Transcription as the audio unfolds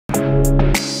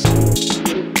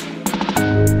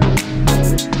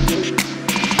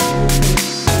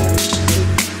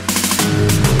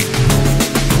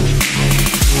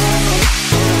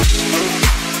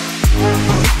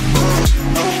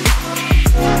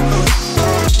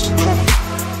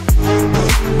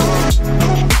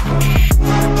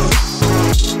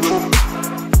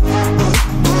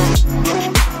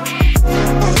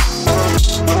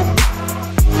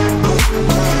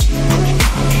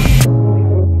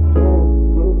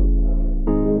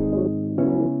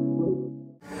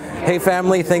Hey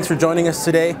family, thanks for joining us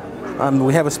today.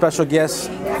 We have a special guest,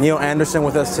 Neil Anderson,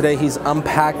 with us today. He's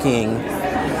unpacking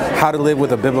how to live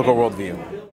with a biblical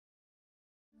worldview.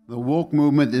 The woke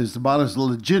movement is about as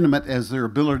legitimate as their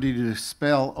ability to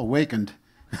spell awakened.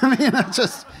 I mean, it's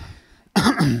just,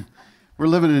 we're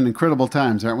living in incredible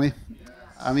times, aren't we?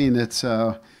 I mean, it's,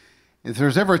 if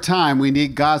there's ever a time we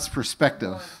need God's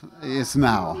perspective, it's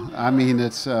now. I mean,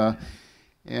 it's,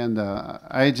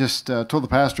 I just told the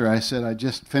pastor, I said, I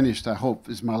just finished, I hope,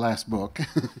 is my last book.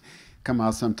 Come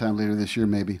out sometime later this year,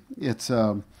 maybe. It's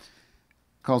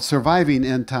called Surviving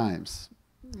End Times.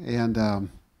 And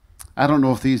I don't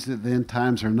know if these are the end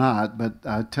times or not, but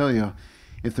I tell you,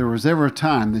 if there was ever a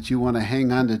time that you want to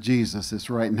hang on to Jesus, it's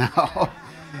right now.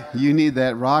 You need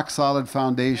that rock-solid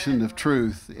foundation of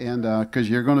truth, and because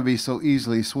you're going to be so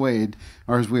easily swayed,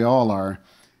 or as we all are.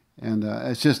 And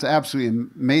it's just absolutely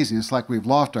amazing. It's like we've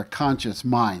lost our conscious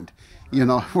mind. You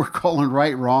know, we're calling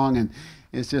right wrong, and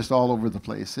it's just all over the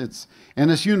place. It's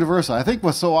universal. I think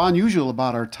what's so unusual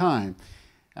about our time,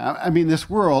 I mean, this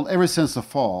world, ever since the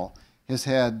fall, has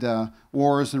had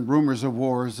wars and rumors of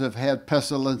wars, have had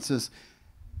pestilences,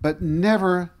 but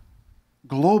never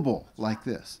global like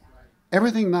this.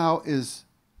 Everything now is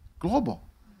global.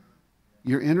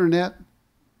 Your internet,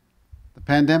 the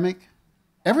pandemic,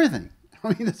 everything.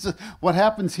 I mean, it's what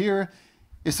happens here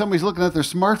is somebody's looking at their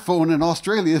smartphone in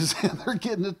Australia and they're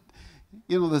getting it,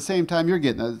 you know, the same time you're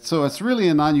getting it. So it's really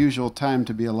an unusual time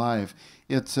to be alive.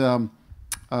 It's, let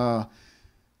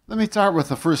me start with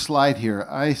the first slide here.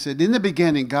 I said, in the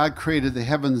beginning, God created the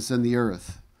heavens and the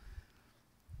earth.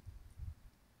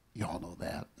 You all know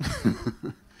that.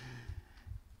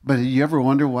 But did you ever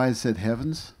wonder why it said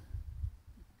heavens?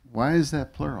 Why is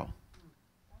that plural?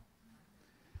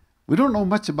 We don't know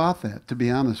much about that, to be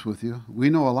honest with you. We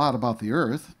know a lot about the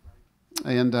earth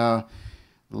and a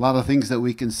lot of things that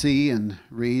we can see and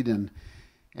read. And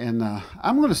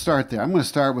I'm going to start there. I'm going to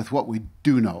start with what we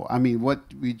do know. I mean, what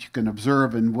we can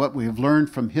observe and what we have learned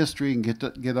from history and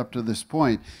get up to this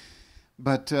point.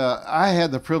 But I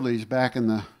had the privilege back in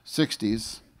the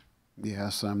 60s,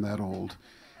 yes, I'm that old,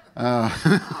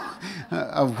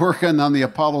 of working on the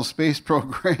Apollo space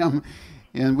program.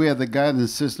 And we had the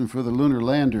guidance system for the lunar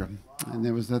lander, and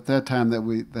it was at that time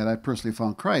that I personally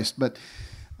found Christ. But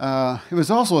it was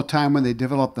also a time when they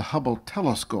developed the Hubble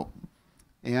telescope.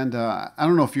 And I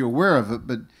don't know if you're aware of it,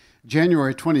 but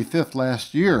January 25th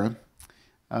last year,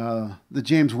 the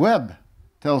James Webb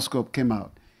telescope came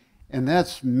out. And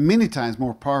that's many times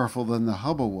more powerful than the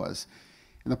Hubble was.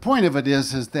 And the point of it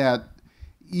is that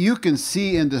you can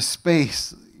see into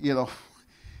space, you know,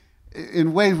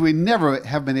 in ways we never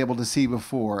have been able to see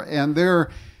before. And there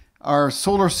are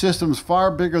solar systems far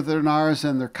bigger than ours,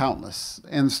 and they're countless.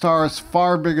 And stars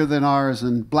far bigger than ours,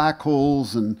 and black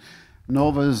holes, and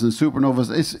novas and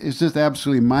supernovas. It's just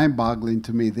absolutely mind-boggling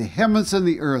to me. The heavens and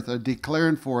the earth are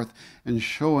declaring forth and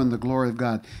showing the glory of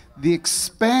God. The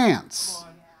expanse,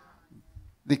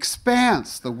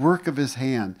 the work of his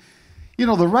hand. You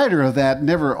know, the writer of that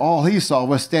never, all he saw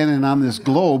was standing on this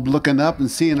globe looking up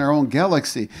and seeing our own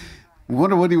galaxy. I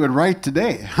wonder what he would write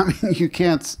today. I mean, you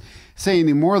can't say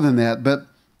any more than that. But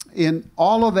in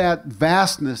all of that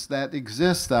vastness that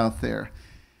exists out there,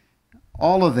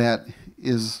 all of that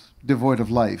is devoid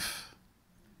of life.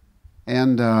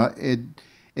 And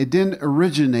it didn't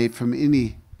originate from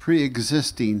any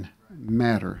pre-existing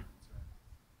matter.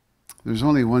 There's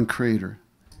only one creator.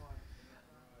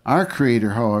 Our creator,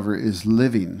 however, is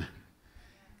living.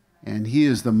 And he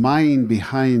is the mind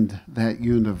behind that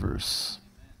universe.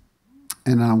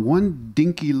 And on one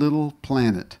dinky little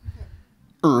planet,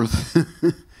 Earth,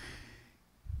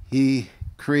 he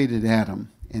created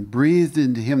Adam and breathed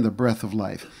into him the breath of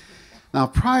life. Now,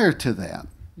 prior to that,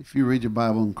 if you read your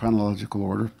Bible in chronological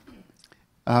order,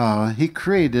 he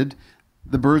created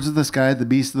the birds of the sky, the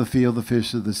beasts of the field, the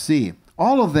fish of the sea.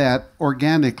 All of that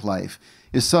organic life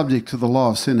is subject to the law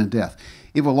of sin and death.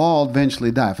 It will all eventually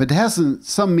die. If it hasn't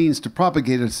some means to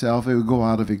propagate itself, it will go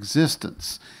out of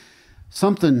existence.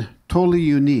 Something totally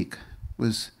unique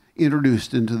was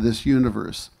introduced into this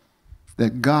universe,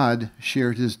 that God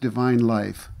shared his divine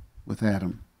life with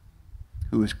Adam,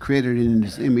 who was created in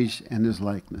his image and his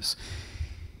likeness.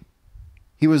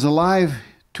 He was alive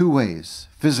two ways,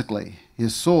 physically.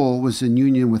 His soul was in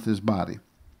union with his body.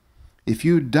 If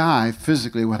you die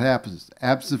physically, what happens?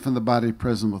 Absent from the body,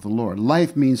 present with the Lord.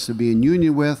 Life means to be in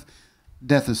union with,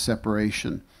 death is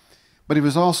separation. But he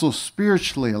was also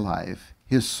spiritually alive.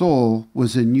 His soul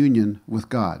was in union with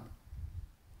God.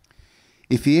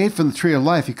 If he ate from the tree of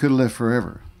life, he could have lived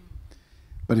forever.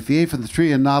 But if he ate from the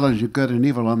tree of knowledge of good and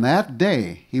evil, on that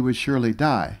day he would surely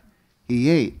die. He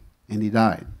ate and he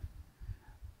died.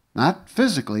 Not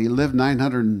physically. He lived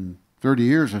 930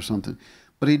 years or something.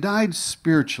 But he died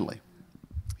spiritually.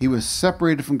 He was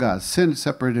separated from God. Sin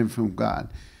separated him from God.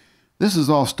 This is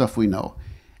all stuff we know.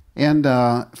 And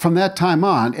from that time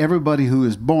on, everybody who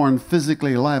is born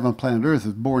physically alive on planet Earth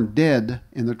is born dead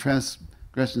in their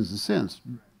transgressions and sins.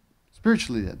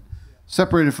 Spiritually dead.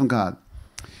 Separated from God.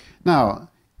 Now,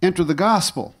 enter the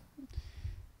gospel.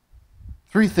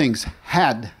 Three things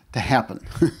had to happen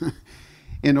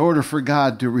in order for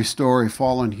God to restore a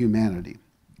fallen humanity.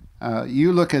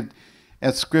 You look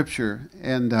at Scripture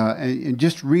and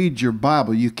just read your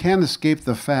Bible, you can't escape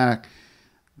the fact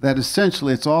that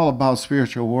essentially it's all about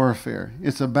spiritual warfare.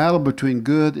 It's a battle between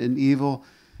good and evil,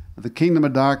 the kingdom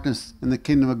of darkness and the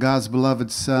kingdom of God's beloved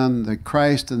Son, the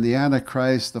Christ and the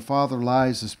Antichrist, the father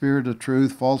lies, the spirit of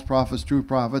truth, false prophets, true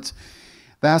prophets.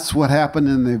 That's what happened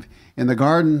in the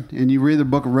garden, and you read the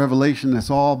book of Revelation, it's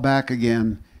all back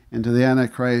again into the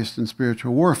Antichrist and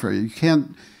spiritual warfare. You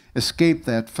can't escape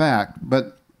that fact.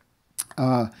 But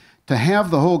to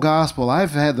have the whole gospel,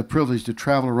 I've had the privilege to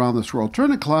travel around this world. Turn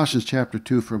to Colossians chapter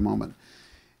 2 for a moment,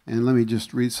 and let me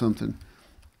just read something.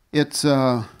 It's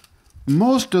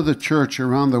most of the church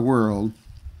around the world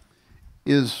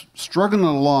is struggling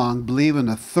along believing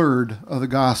a third of the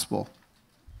gospel.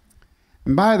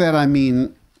 And by that I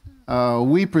mean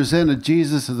we presented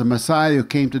Jesus as the Messiah who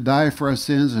came to die for our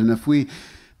sins, and if we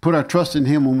put our trust in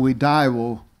him when we die,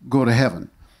 we'll go to heaven.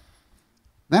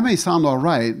 That may sound all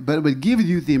right, but it would give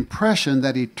you the impression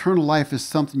that eternal life is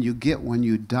something you get when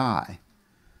you die.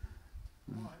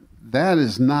 That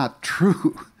is not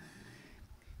true.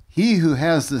 He who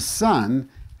has the Son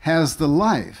has the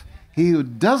life. He who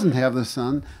doesn't have the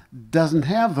Son doesn't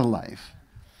have the life.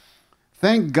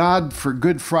 Thank God for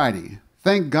Good Friday.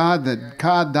 Thank God that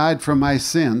God died for my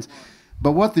sins.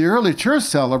 But what the early church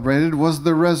celebrated was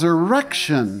the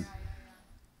resurrection.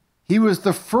 He was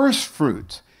the first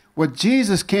fruits. What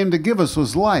Jesus came to give us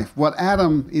was life. What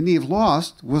Adam and Eve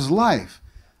lost was life.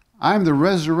 I'm the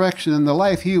resurrection and the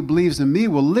life. He who believes in me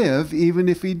will live even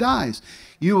if he dies.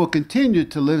 You will continue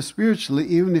to live spiritually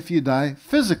even if you die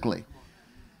physically.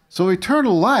 So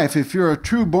eternal life, if you're a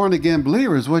true born-again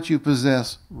believer, is what you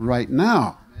possess right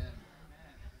now.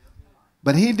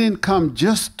 But he didn't come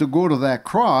just to go to that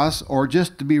cross or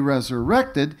just to be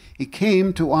resurrected. He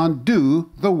came to undo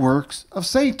the works of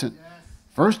Satan.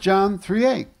 1 John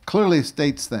 3:8 clearly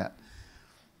states that.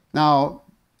 Now,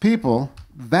 people,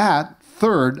 that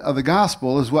third of the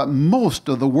gospel is what most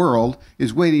of the world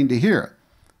is waiting to hear.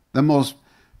 The most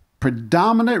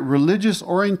predominant religious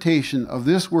orientation of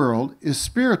this world is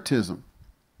Spiritism.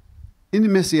 Any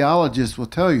missiologist will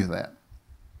tell you that.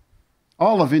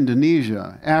 All of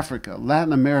Indonesia, Africa,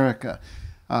 Latin America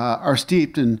are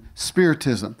steeped in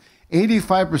Spiritism.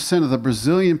 85% of the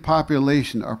Brazilian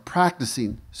population are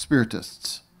practicing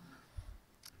Spiritists.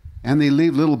 And they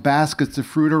leave little baskets of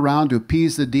fruit around to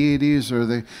appease the deities, or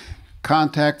they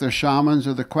contact their shamans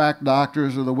or the quack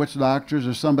doctors or the witch doctors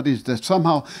or somebody that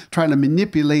somehow try to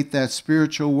manipulate that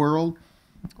spiritual world,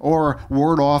 or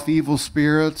ward off evil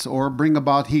spirits, or bring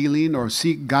about healing, or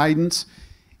seek guidance.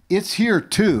 It's here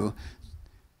too,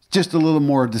 just a little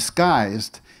more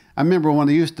disguised. I remember when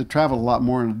I used to travel a lot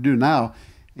more than I do now.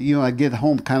 You know, I'd get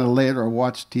home kind of late or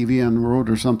watch TV on the road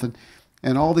or something,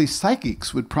 and all these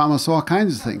psychics would promise all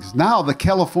kinds of things. Now the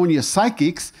California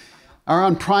psychics are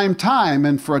on prime time,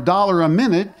 and for $1 a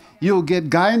minute, you'll get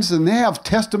guidance, and they have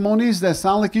testimonies that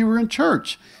sound like you were in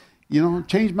church. You know,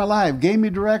 changed my life, gave me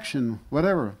direction,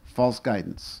 whatever, false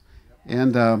guidance.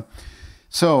 And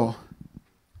so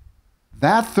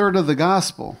that third of the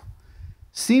gospel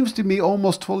seems to be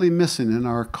almost totally missing in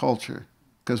our culture,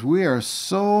 because we are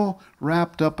so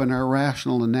wrapped up in our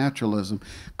rational and naturalism.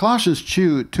 Colossians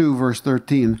 2 verse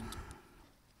 13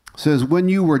 says, when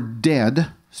you were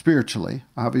dead, spiritually,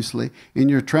 obviously, in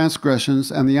your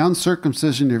transgressions and the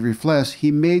uncircumcision of your flesh,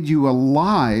 he made you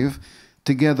alive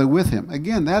together with him.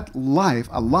 Again, that life,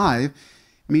 alive,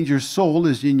 means your soul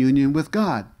is in union with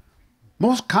God.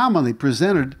 Most commonly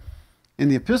presented in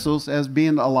the epistles as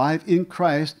being alive in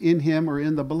Christ, in him, or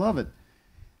in the beloved.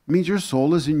 It means your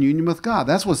soul is in union with God.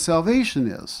 That's what salvation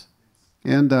is.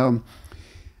 And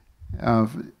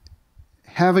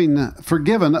having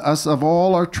forgiven us of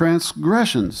all our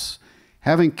transgressions,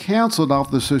 having canceled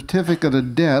off the certificate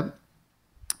of debt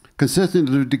consisting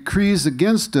of the decrees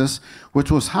against us, which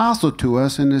was hostile to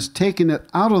us, and has taken it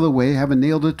out of the way, having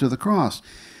nailed it to the cross.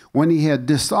 When he had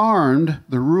disarmed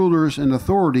the rulers and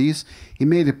authorities, he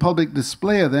made a public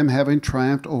display of them, having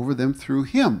triumphed over them through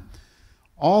him.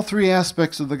 All three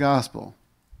aspects of the gospel.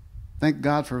 Thank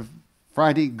God for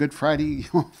Friday, Good Friday.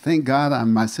 Thank God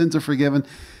my sins are forgiven,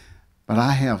 but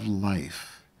I have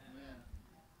life.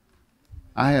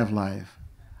 I have life.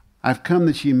 I've come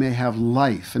that ye may have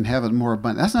life and have it more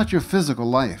abundant. That's not your physical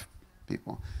life,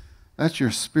 people. That's your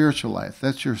spiritual life.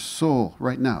 That's your soul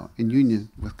right now in union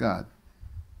with God.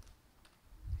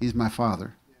 He's my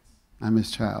Father. I'm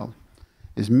his child.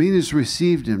 As many as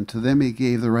received him, to them he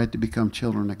gave the right to become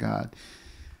children of God.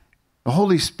 The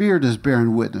Holy Spirit is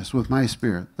bearing witness with my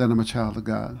spirit that I'm a child of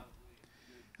God.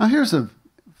 Now here's a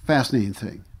fascinating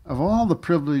thing. Of all the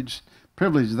privilege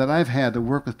that I've had to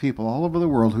work with people all over the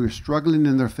world who are struggling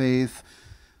in their faith,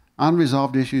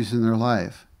 unresolved issues in their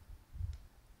life,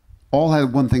 all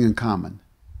had one thing in common.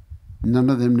 None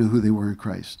of them knew who they were in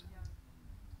Christ.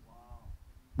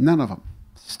 None of them.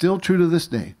 Still true to this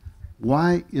day.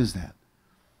 Why is that?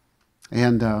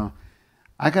 And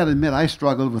I got to admit, I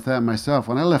struggled with that myself.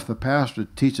 When I left the pastor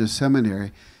to teach a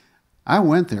seminary, I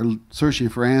went there searching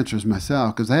for answers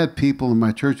myself because I had people in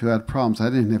my church who had problems I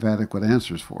didn't have adequate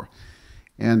answers for.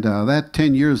 And that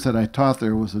 10 years that I taught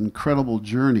there was an incredible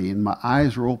journey, and my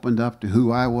eyes were opened up to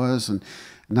who I was. And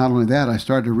not only that, I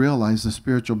started to realize the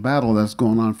spiritual battle that's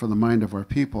going on for the mind of our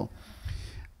people.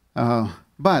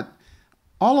 But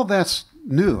all of that's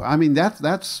new. I mean,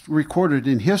 that's recorded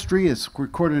in history. It's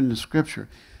recorded in the Scripture.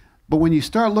 But when you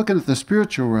start looking at the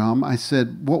spiritual realm, I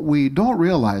said, what we don't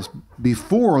realize,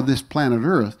 before this planet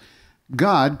Earth,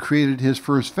 God created his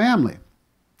first family.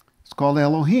 It's called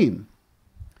Elohim.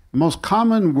 The most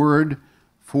common word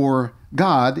for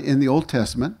God in the Old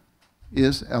Testament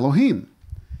is Elohim.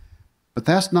 But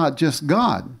that's not just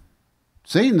God.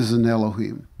 Satan is an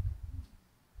Elohim.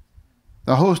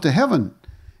 The host of heaven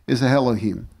is a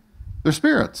Elohim. They're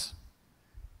spirits.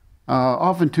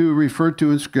 Often too referred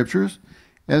to in scriptures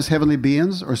as heavenly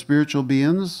beings or spiritual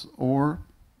beings or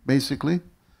basically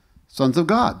sons of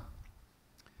God.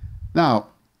 Now,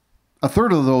 a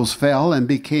third of those fell and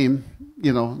became,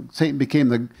 Satan became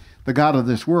the god of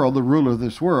this world, the ruler of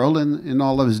this world, and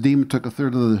all of his demons took a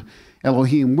third of the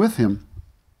Elohim with him.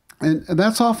 And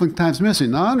that's oftentimes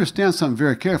missing. Now, I understand something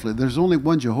very carefully. There's only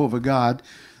one Jehovah God.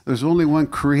 There's only one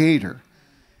creator.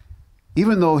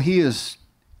 Even though he is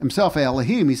himself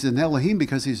Elohim, he's an Elohim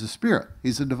because he's a spirit.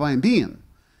 He's a divine being.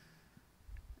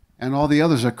 And all the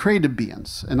others are created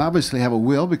beings, and obviously have a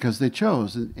will because they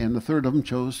chose, and the third of them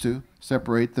chose to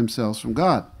separate themselves from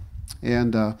God.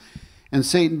 And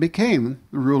Satan became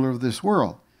the ruler of this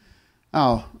world.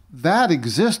 Now, that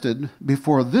existed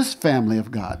before this family of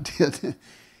God did.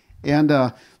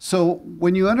 And so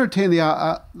when you entertain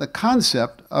the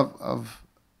concept of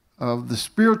the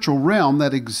spiritual realm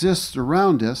that exists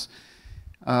around us,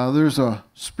 there's a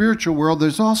spiritual world.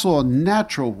 There's also a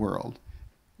natural world.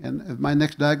 And my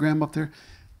next diagram up there,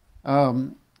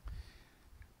 look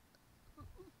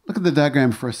at the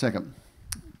diagram for a second.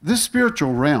 This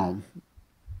spiritual realm,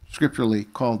 scripturally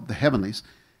called the heavenlies,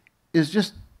 is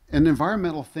just an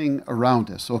environmental thing around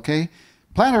us, okay?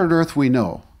 Planet Earth we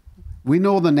know. We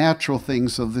know the natural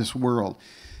things of this world.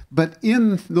 But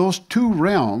in those two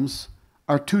realms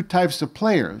are two types of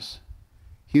players,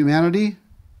 humanity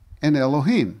and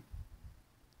Elohim,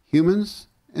 humans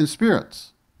and spirits.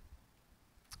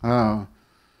 I'm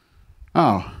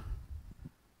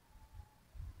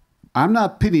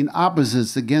not pitting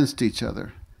opposites against each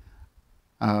other.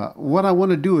 What I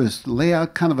want to do is lay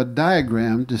out kind of a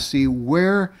diagram to see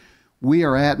where we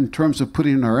are at in terms of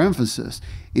putting our emphasis.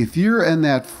 If you're in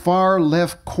that far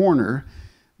left corner,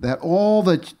 that all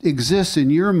that exists in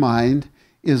your mind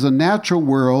is a natural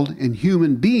world and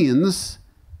human beings,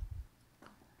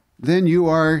 then you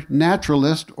are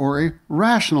naturalist or a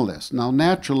rationalist. Now,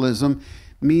 naturalism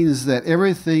means that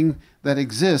everything that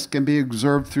exists can be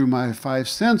observed through my five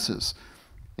senses.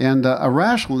 And a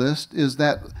rationalist is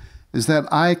that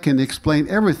I can explain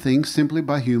everything simply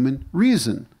by human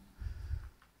reason.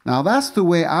 Now, that's the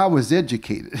way I was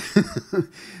educated.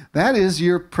 That is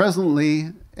your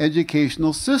presently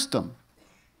educational system.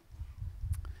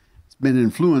 It's been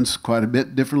influenced quite a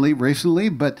bit differently recently,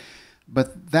 but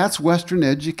that's Western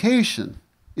education,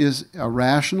 is a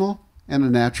rational and a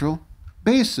natural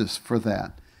basis for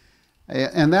that.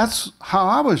 And that's how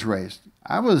I was raised.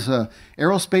 I was an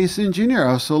aerospace engineer.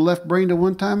 I was so left-brained at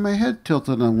one time, my head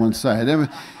tilted on one side.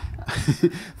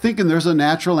 Thinking there's a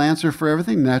natural answer for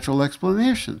everything, natural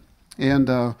explanation. And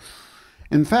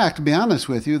in fact, to be honest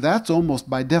with you, that's almost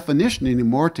by definition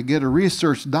anymore. To get a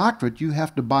research doctorate, you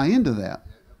have to buy into that.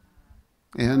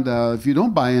 And if you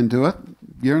don't buy into it,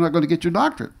 you're not going to get your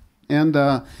doctorate.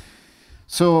 And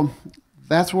so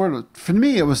that's where, for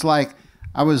me, it was like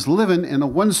I was living in a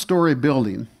one-story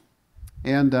building,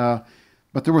 and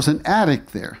but there was an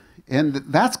attic there. And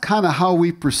that's kind of how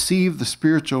we perceive the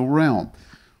spiritual realm.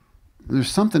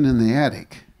 There's something in the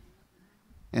attic.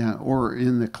 or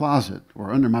in the closet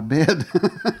or under my bed.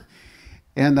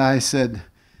 And I said,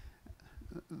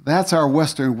 that's our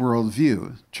Western world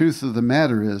view. Truth of the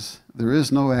matter is, there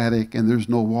is no attic and there's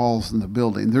no walls in the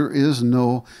building. There is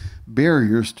no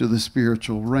barriers to the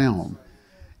spiritual realm.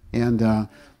 And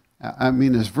I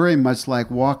mean, it's very much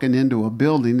like walking into a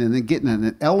building and then getting in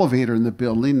an elevator in the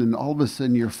building and all of a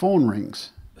sudden your phone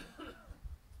rings.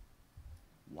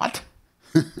 What?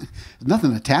 There's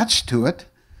nothing attached to it.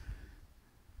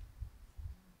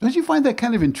 Don't you find that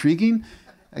kind of intriguing?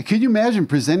 Could you imagine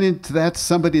presenting to that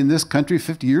somebody in this country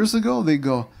 50 years ago? They'd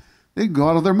go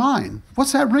out of their mind.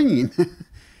 What's that ringing?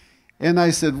 And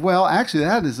I said, well, actually,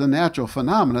 that is a natural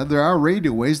phenomena. There are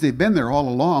radio waves. They've been there all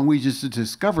along. We just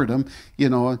discovered them, you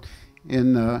know,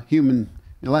 in the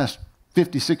last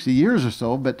 50, 60 years or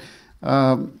so. But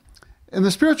and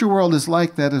the spiritual world is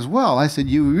like that as well. I said,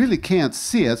 you really can't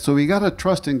see it, so we got to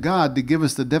trust in God to give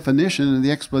us the definition and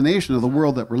the explanation of the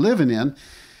world that we're living in.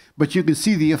 But you can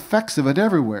see the effects of it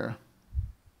everywhere.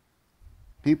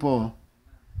 People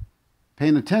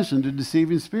paying attention to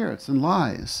deceiving spirits and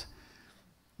lies.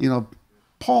 You know,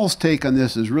 Paul's take on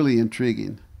this is really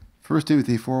intriguing. 1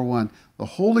 Timothy 4:1, the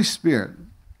Holy Spirit,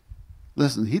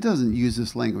 listen, he doesn't use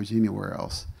this language anywhere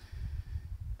else.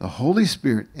 The Holy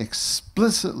Spirit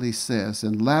explicitly says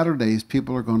in latter days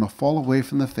people are going to fall away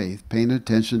from the faith, paying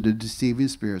attention to deceiving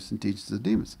spirits and teachers of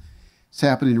demons. It's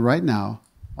happening right now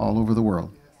all over the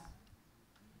world.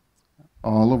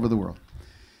 All over the world.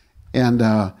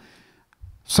 And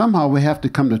somehow we have to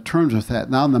come to terms with that.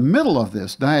 Now, in the middle of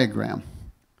this diagram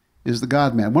is the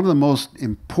God-man. One of the most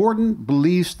important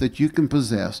beliefs that you can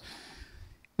possess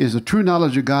is a true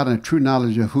knowledge of God and a true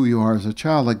knowledge of who you are as a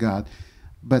child of God.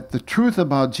 But the truth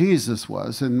about Jesus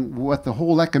was, and what the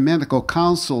whole ecumenical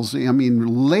councils,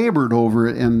 labored over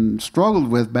it and struggled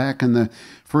with back in the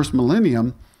first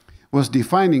millennium, was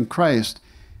defining Christ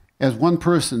as one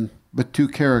person but two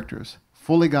characters.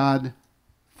 Fully God,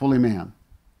 fully man.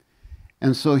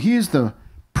 And so he's the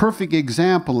perfect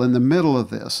example in the middle of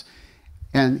this.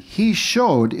 And he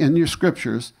showed in your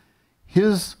scriptures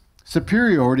his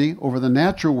superiority over the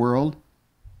natural world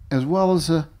as well as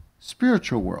the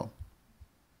spiritual world.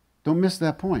 Don't miss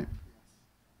that point.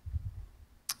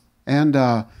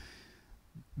 And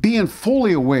being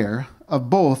fully aware of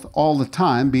both all the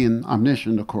time, being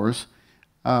omniscient, of course,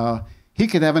 he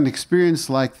could have an experience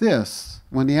like this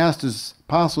when he asked his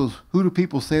apostles, who do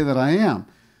people say that I am?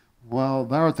 Well,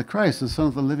 thou art the Christ, the Son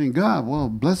of the living God. Well,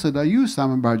 blessed are you,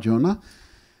 Simon Bar-Jonah.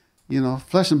 You know,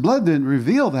 flesh and blood didn't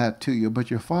reveal that to you, but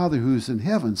your Father who's in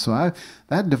heaven. So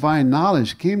that divine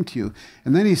knowledge came to you.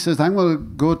 And then he says, I'm going to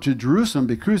go to Jerusalem,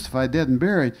 be crucified, dead, and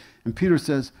buried. And Peter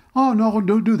says, oh, no,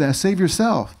 don't do that. Save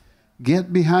yourself.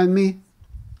 Get behind me,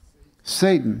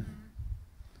 Satan.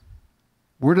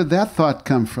 Where did that thought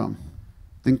come from?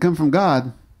 Didn't come from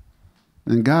God.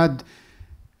 And God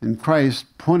and Christ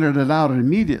pointed it out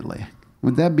immediately.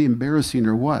 Would that be embarrassing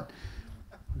or what?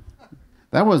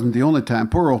 That wasn't the only time.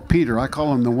 Poor old Peter, I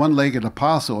call him the one-legged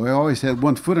apostle. He always had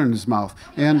one foot in his mouth.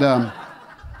 And,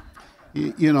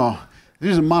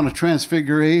 there's a Mount of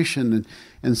Transfiguration,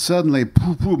 and suddenly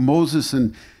Moses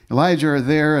and Elijah are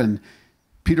there, and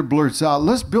Peter blurts out,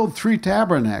 let's build 3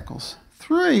 tabernacles.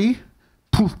 3?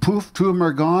 Poof, poof, 2 of them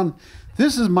are gone.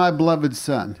 This is my beloved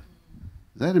son.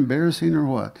 Is that embarrassing or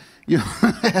what? You know,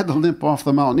 I had to limp off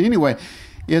the mountain. Anyway,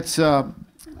 it's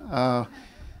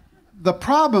the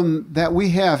problem that we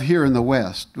have here in the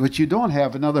West, which you don't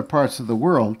have in other parts of the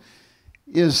world,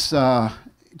 is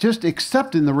just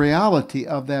accepting the reality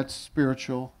of that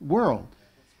spiritual world.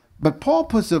 But Paul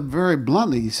puts it very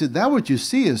bluntly. He said, that what you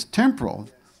see is temporal.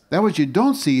 That what you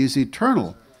don't see is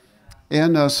eternal.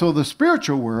 And so the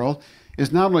spiritual world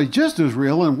is not only just as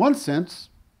real in one sense,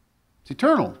 it's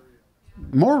eternal.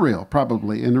 More real,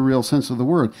 probably, in the real sense of the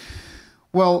word.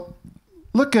 Well,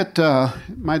 look at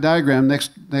my diagram.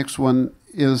 Next one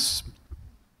is,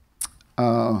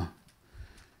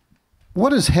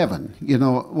 what is heaven?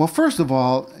 Well, first of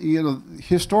all,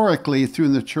 historically through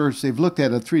the church, they've looked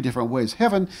at it 3 different ways.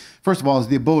 Heaven, first of all, is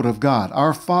the abode of God,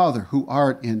 our Father who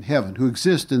art in heaven, who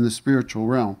exists in the spiritual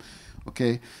realm.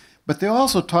 Okay, but they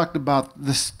also talked about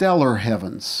the stellar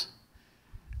heavens.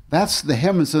 That's the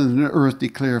heavens and the earth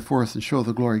declare forth and show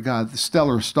the glory of God. The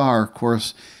stellar star, of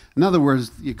course. In other words,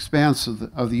 the expanse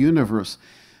of the universe.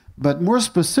 But more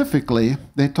specifically,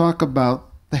 they talk about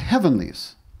the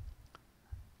heavenlies.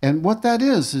 And what that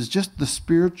is just the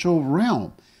spiritual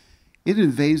realm. It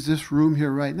invades this room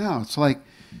here right now. It's like,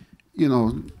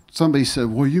 somebody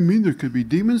said, well, you mean there could be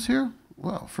demons here?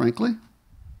 Well, frankly,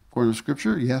 according to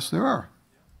Scripture, yes, there are.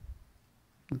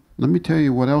 Let me tell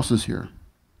you what else is here.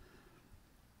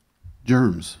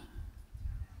 Germs.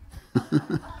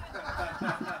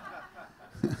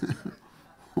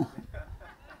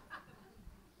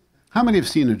 How many have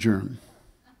seen a germ?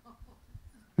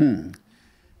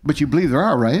 But you believe there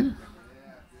are, right?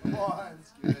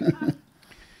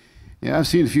 Yeah, I've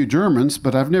seen a few Germans,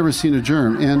 but I've never seen a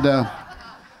germ. And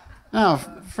now,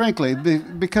 frankly,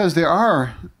 because there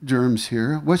are germs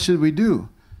here, what should we do?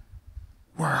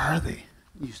 Where are they?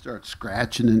 You start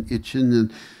scratching and itching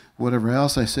and whatever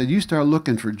else. I said, you start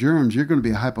looking for germs, you're going to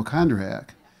be a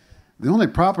hypochondriac. The only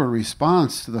proper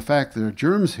response to the fact there are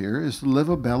germs here is to live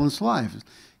a balanced life.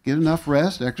 Get enough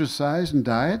rest, exercise, and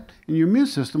diet, and your immune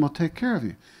system will take care of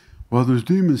you. Well, there's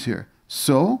demons here.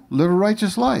 So, live a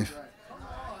righteous life.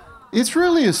 It's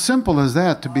really as simple as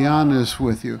that, to be honest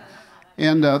with you.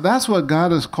 And that's what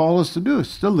God has called us to do,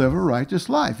 is to live a righteous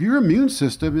life. Your immune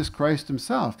system is Christ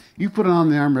himself. You put it on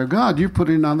the armor of God, you're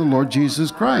putting it on the Lord Jesus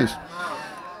Christ.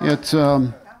 It's,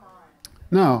 so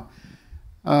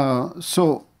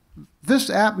this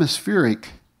atmospheric,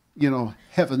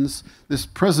 heavens, this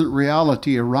present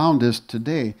reality around us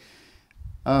today,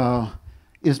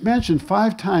 is mentioned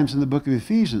 5 times in the book of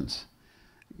Ephesians.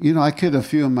 I kid a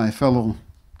few of my fellow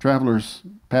travelers,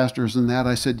 pastors and that.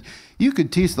 I said, you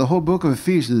could teach the whole book of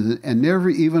Ephesians and never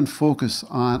even focus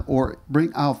on or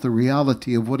bring out the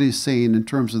reality of what he's saying in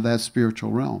terms of that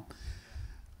spiritual realm.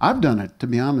 I've done it, to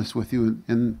be honest with you,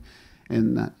 in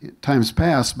times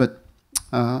past. But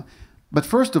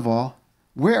first of all,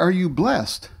 where are you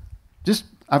blessed?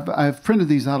 I've printed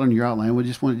these out on your outline. We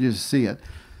just wanted you to see it.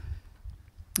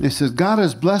 It says, God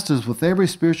has blessed us with every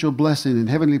spiritual blessing in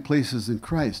heavenly places in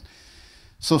Christ.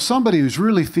 So somebody who's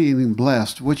really feeling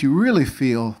blessed, what you really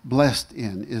feel blessed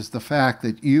in is the fact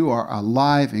that you are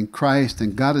alive in Christ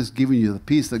and God has given you the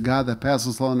peace of God that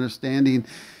passes all understanding.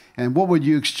 And what would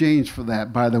you exchange for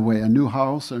that, by the way? A new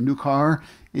house or a new car?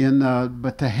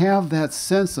 But to have that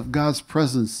sense of God's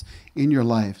presence in your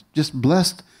life, just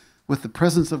blessed with the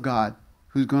presence of God,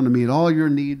 who's going to meet all your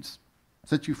needs,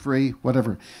 set you free,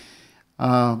 whatever.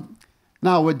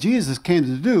 Now, what Jesus came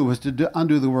to do was to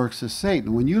undo the works of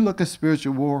Satan. When you look at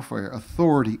spiritual warfare,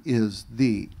 authority is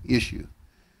the issue.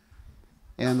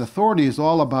 And authority is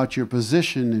all about your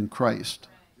position in Christ.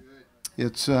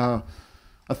 It's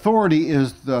authority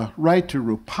is the right to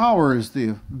rule. Power is the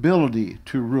ability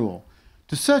to rule.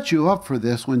 To set you up for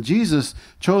this, when Jesus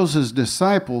chose his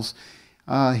disciples,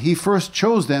 he first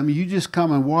chose them. You just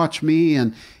come and watch me,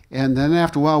 and then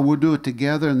after a while we'll do it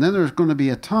together. And then there's going to be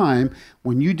a time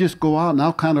when you just go out and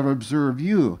I'll kind of observe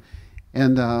you.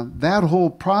 And that whole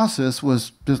process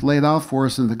was just laid out for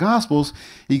us in the Gospels.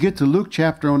 You get to Luke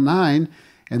chapter 9,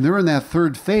 and they're in that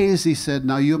third phase. He said,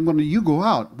 now you go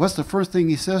out. What's the first thing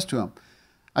he says to them?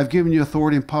 I've given you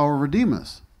authority and power over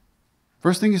demons.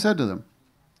 First thing he said to them.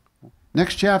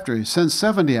 Next chapter, he sends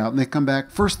 70 out, and they come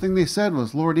back. First thing they said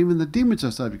was, Lord, even the demons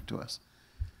are subject to us.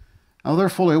 Now, they're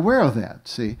fully aware of that,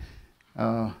 see.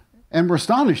 And we're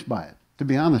astonished by it, to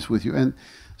be honest with you. And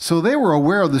so they were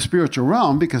aware of the spiritual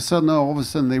realm because suddenly, all of a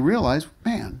sudden, they realized,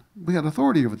 man, we got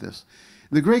authority over this.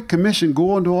 The Great Commission,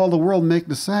 go into all the world and make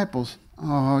disciples.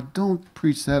 Oh, don't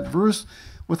preach that verse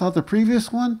without the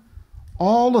previous one.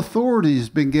 All authority has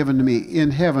been given to me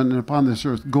in heaven and upon this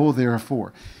earth. Go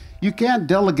therefore. You can't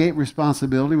delegate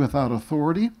responsibility without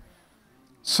authority.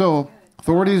 So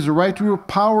authority is the right to rule.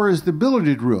 Power is the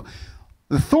ability to rule.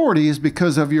 Authority is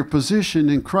because of your position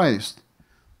in Christ,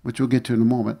 which we'll get to in a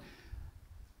moment.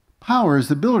 Power is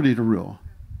the ability to rule.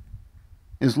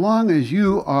 As long as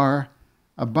you are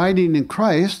abiding in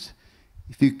Christ,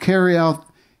 if you're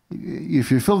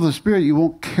filled with the Spirit, you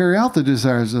won't carry out the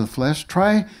desires of the flesh.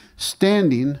 Try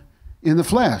standing in the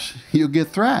flesh. You'll get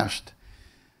thrashed.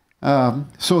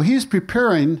 So he's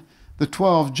preparing the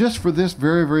 12 just for this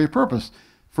very, very purpose.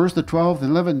 First the 12, then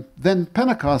 11, then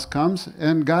Pentecost comes,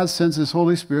 and God sends his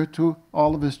Holy Spirit to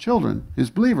all of his children, his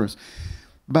believers.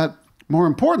 But more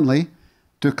importantly,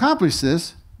 to accomplish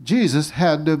this, Jesus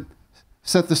had to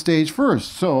set the stage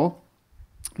first. So,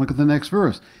 look at the next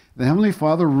verse. The Heavenly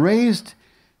Father raised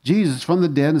Jesus from the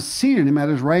dead and seated him at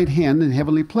his right hand in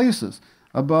heavenly places,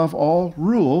 above all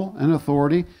rule and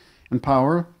authority and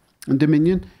power and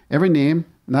dominion, every name,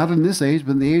 not in this age,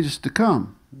 but in the ages to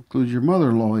come. Includes your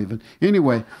mother-in-law even.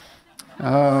 Anyway,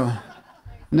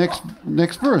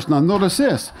 next verse. Now notice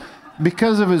this.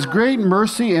 Because of his great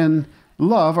mercy and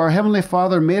love, our Heavenly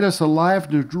Father made us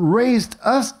alive and raised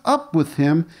us up with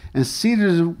him and seated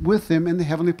us with him in the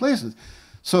heavenly places.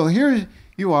 So here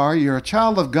you are, you're a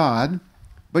child of God,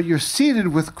 but you're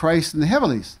seated with Christ in the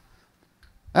heavenlies.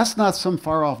 That's not some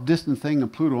far-off distant thing in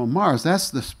Pluto and Mars.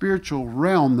 That's the spiritual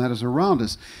realm that is around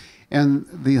us. And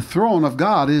the throne of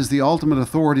God is the ultimate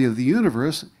authority of the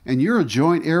universe, and you're a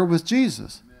joint heir with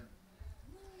Jesus.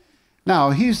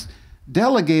 Now, he's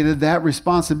delegated that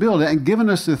responsibility and given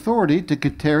us the authority to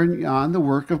carry on the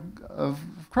work of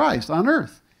Christ on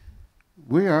earth.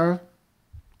 We are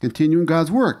continuing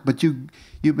God's work, but you've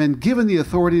been given the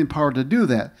authority and power to do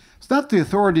that. It's not the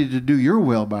authority to do your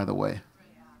will, by the way.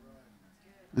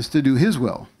 It's to do his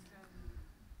will.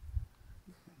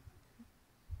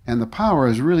 And the power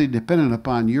is really dependent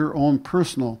upon your own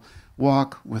personal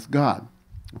walk with God.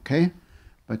 Okay?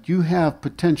 But you have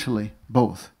potentially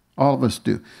both. All of us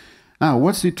do. Now,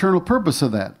 what's the eternal purpose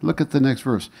of that? Look at the next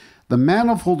verse. The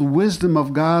manifold wisdom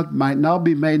of God might now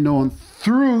be made known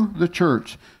through the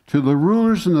church to the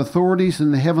rulers and authorities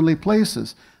in the heavenly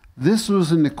places. This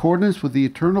was in accordance with the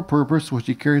eternal purpose which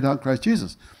he carried out in Christ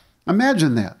Jesus.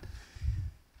 Imagine that.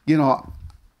 You know,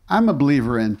 I'm a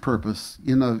believer in purpose.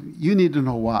 You know, you need to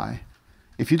know why.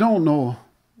 If you don't know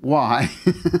why,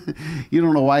 you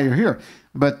don't know why you're here.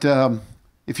 But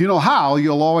if you know how,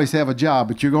 you'll always have a job,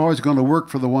 but you're always going to work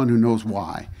for the one who knows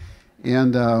why.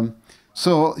 And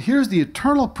so here's the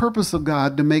eternal purpose of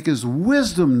God, to make his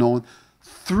wisdom known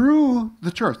through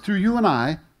the church, through you and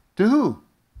I, to who?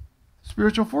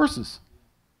 Spiritual forces.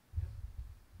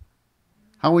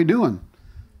 How are we doing?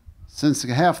 Since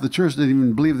half the church didn't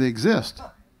even believe they exist,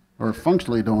 or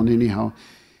functionally don't anyhow.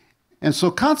 And so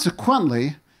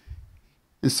consequently,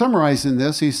 in summarizing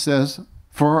this, he says,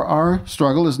 for our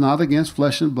struggle is not against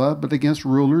flesh and blood, but against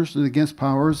rulers and against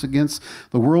powers, against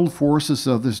the world forces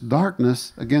of this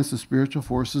darkness, against the spiritual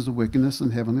forces of wickedness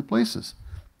in heavenly places.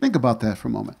 Think about that for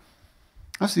a moment.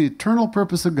 That's the eternal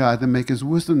purpose of God, to make his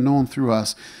wisdom known through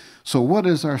us. So what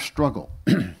is our struggle?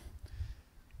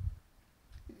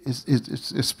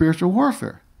 It's spiritual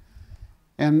warfare.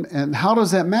 And how does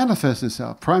that manifest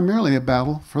itself? Primarily a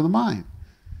battle for the mind.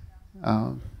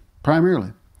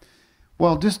 Primarily.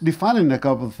 Well, just defining a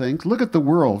couple of things. Look at the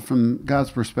world from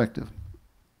God's perspective.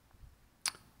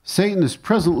 Satan is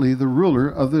presently the ruler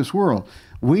of this world.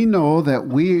 We know that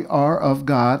we are of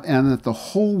God and that the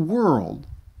whole world,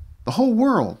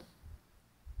 I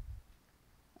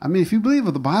mean, if you believe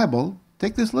in the Bible,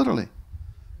 take this literally.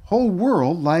 Whole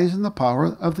world lies in the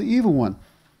power of the evil one.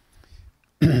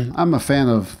 I'm a fan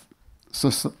of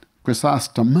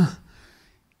Chrysostom.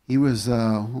 He was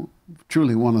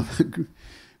truly one of the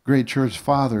great church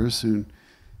fathers who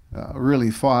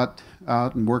really fought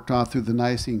out and worked out through the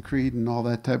Nicene Creed and all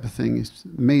that type of thing. He's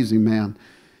an amazing man.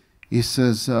 He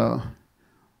says,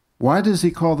 why does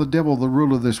he call the devil the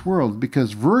ruler of this world?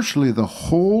 Because virtually the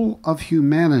whole of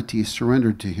humanity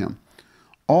surrendered to him.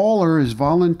 All are his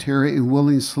voluntary and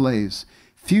willing slaves.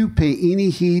 Few pay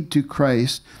any heed to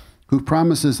Christ, who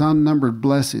promises unnumbered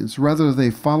blessings. Rather, they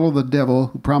follow the devil,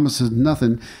 who promises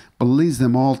nothing, but leads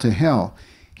them all to hell.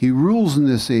 He rules in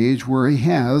this age where he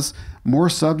has more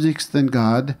subjects than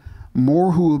God,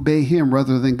 more who obey him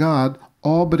rather than God.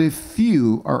 All but a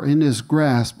few are in his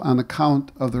grasp on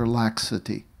account of their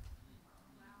laxity.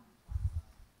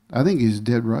 I think he's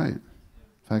dead right. In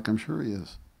fact, I'm sure he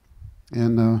is.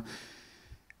 And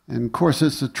of course,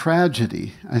 it's a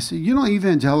tragedy. I see,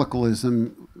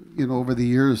 evangelicalism, over the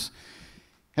years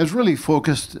has really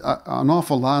focused an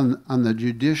awful lot on the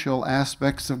judicial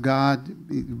aspects of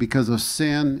God because of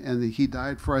sin, and that he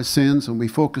died for our sins, and we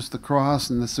focus the cross,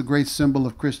 and that's a great symbol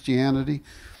of Christianity.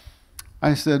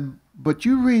 I said, but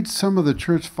you read some of the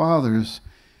church fathers,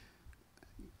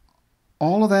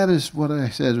 all of that is what I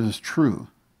said is true.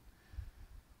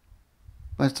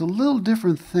 But it's a little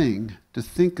different thing to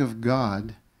think of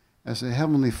God as a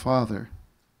heavenly Father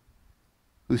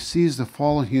who sees the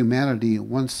fallen humanity and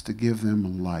wants to give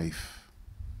them life.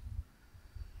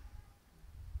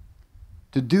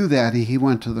 To do that, he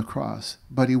went to the cross,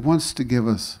 but he wants to give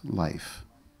us life.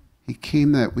 He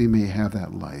came that we may have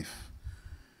that life.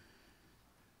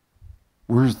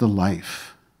 Where's the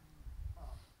life?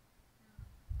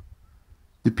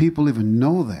 Do people even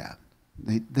know that?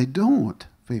 They don't,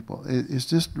 people. It's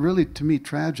just really, to me,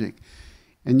 tragic.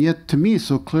 And yet, to me,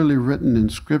 so clearly written in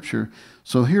Scripture.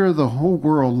 So here the whole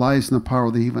world lies in the power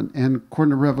of the evil. And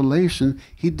according to Revelation,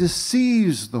 he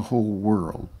deceives the whole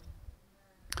world.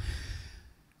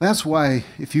 That's why,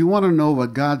 if you want to know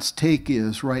what God's take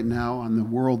is right now on the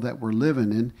world that we're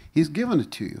living in, he's given it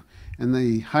to you. In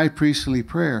the high priestly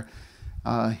prayer,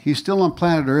 he's still on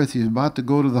planet Earth. He's about to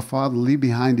go to the Father, leave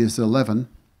behind his 11.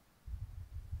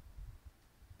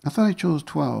 I thought he chose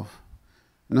 12.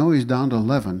 No, he's down to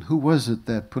 11. Who was it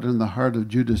that put in the heart of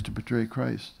Judas to betray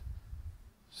Christ?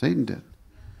 Satan did.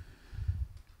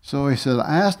 So he said,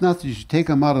 I ask not that you take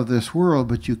them out of this world,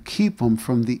 but you keep them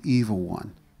from the evil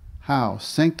one. How?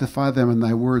 Sanctify them in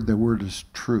thy word. Thy word is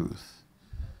truth.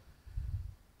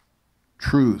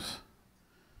 Truth.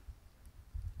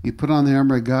 You put on the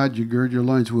armor of God, you gird your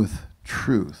loins with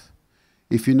truth.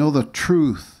 If you know the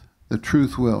truth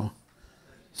will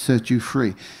set you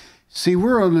free. See,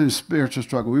 we're in a spiritual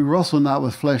struggle. We wrestle not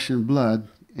with flesh and blood.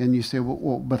 And you say,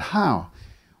 well, but how?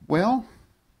 Well,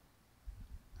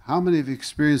 how many have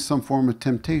experienced some form of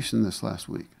temptation this last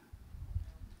week?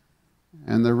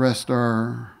 And the rest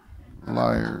are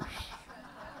liars.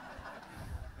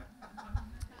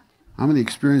 How many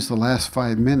experienced the last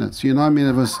 5 minutes? You know, I mean,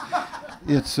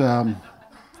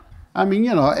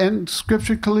 and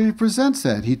Scripture clearly presents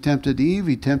that. He tempted Eve,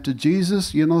 he tempted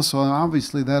Jesus, you know, so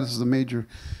obviously that is the major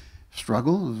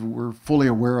struggle. We're fully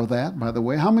aware of that, by the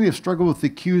way. How many have struggled with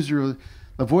the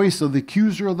voice of the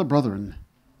accuser of the brethren?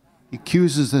 He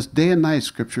accuses us day and night,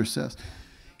 Scripture says.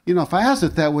 You know, if I ask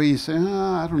it that way, you say,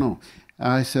 I don't know.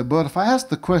 I said, but if I ask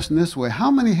the question this way, how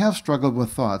many have struggled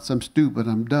with thoughts? I'm stupid,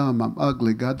 I'm dumb, I'm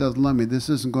ugly, God doesn't love me, this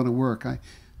isn't going to work.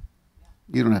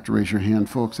 You don't have to raise your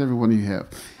hand, folks, every one of you have.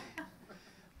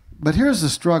 But here's the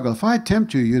struggle. If I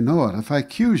tempt you, you know it. If I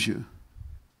accuse you,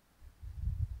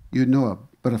 you know it.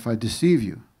 But if I deceive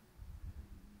you,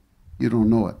 you don't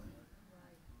know it.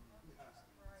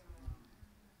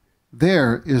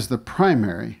 There is the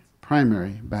primary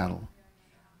battle.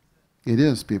 It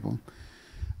is, people.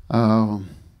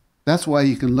 That's why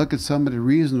you can look at somebody,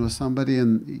 reason with somebody,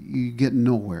 and you get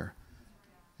nowhere.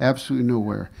 Absolutely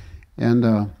nowhere.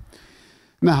 And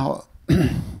now,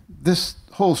 this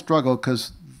whole struggle,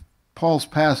 because Paul's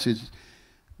passage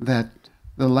that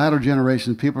the latter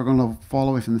generation, people are going to fall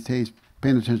away from the taste,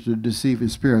 paying attention to deceiving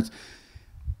spirits.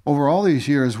 Over all these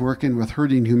years working with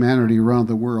hurting humanity around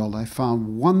the world, I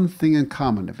found one thing in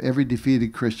common of every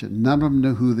defeated Christian. None of them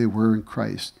knew who they were in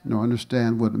Christ, nor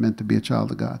understand what it meant to be a child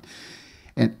of God.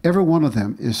 And every one of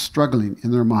them is struggling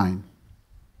in their mind.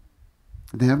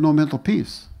 They have no mental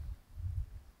peace.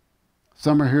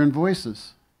 Some are hearing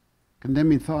voices,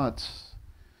 condemning thoughts.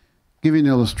 Giving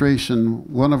an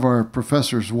illustration, one of our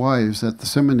professor's wives at the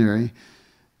seminary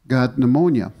got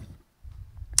pneumonia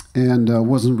and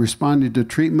wasn't responding to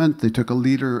treatment. They took 1.5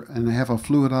 liters of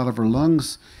fluid out of her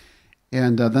lungs,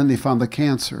 and then they found the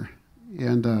cancer.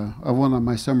 And I went on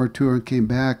my summer tour and came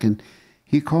back, and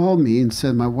he called me and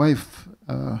said, my wife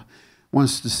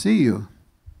wants to see you.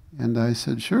 And I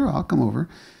said, sure, I'll come over.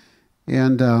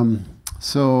 And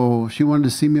so she wanted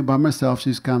to see me by myself.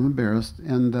 She's kind of embarrassed,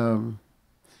 and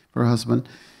her husband.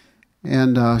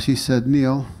 And she said,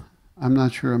 Neil, I'm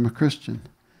not sure I'm a Christian.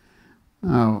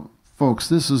 Now, folks,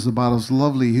 this is about as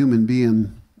lovely human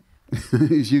being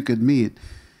as you could meet.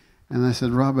 And I said,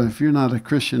 Robin, if you're not a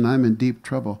Christian, I'm in deep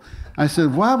trouble. I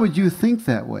said, why would you think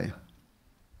that way?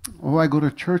 Oh, I go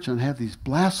to church and have these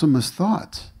blasphemous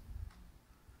thoughts.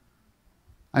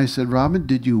 I said, Robin,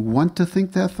 did you want to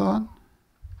think that thought?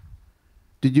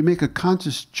 Did you make a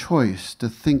conscious choice to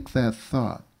think that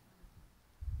thought?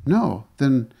 No.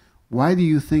 Then why do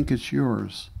you think it's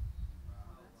yours?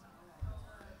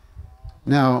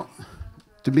 Now,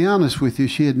 to be honest with you,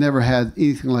 she had never had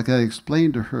anything like that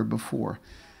explained to her before.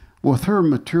 With her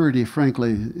maturity,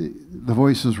 frankly, the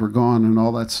voices were gone and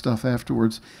all that stuff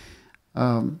afterwards.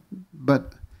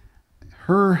 But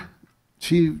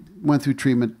she went through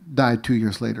treatment, died 2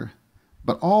 years later.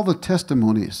 But all the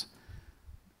testimonies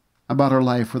about her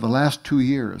life for the last 2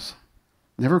 years,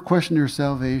 never questioned her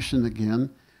salvation again.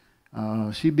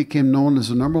 She became known as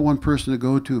the #1 person to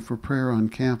go to for prayer on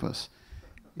campus.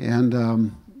 And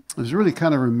it was really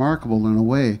kind of remarkable in a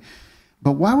way.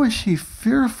 But why was she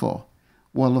fearful?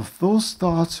 Well, if those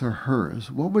thoughts are hers,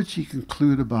 what would she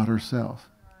conclude about herself?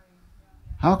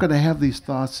 How could I have these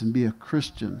thoughts and be a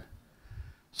Christian?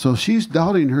 So she's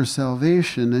doubting her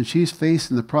salvation, and she's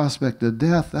facing the prospect of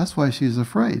death. That's why she's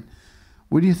afraid.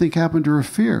 What do you think happened to her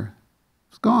fear?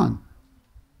 It's gone.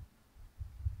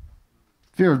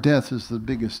 Fear of death is the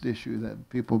biggest issue that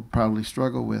people probably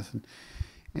struggle with.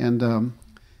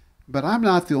 But I'm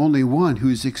not the only one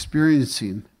who's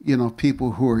experiencing,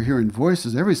 people who are hearing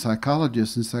voices. Every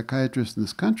psychologist and psychiatrist in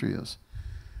this country is.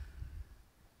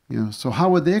 So how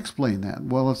would they explain that?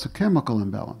 Well, it's a chemical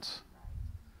imbalance.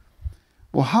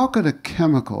 Well, how could a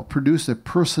chemical produce a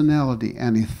personality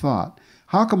and a thought?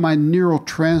 How can my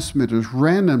neurotransmitters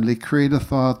randomly create a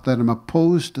thought that I'm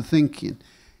opposed to thinking?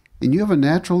 And you have a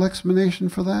natural explanation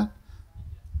for that?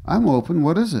 I'm open.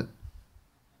 What is it?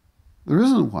 There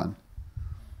isn't one.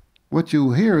 What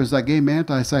you hear is I gave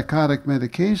antipsychotic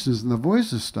medications and the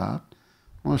voices stopped.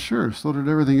 Well, sure, so did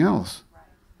everything else.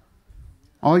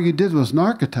 All you did was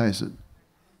narcotize it.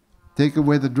 Take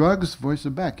away the drugs, voice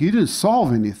it back. You didn't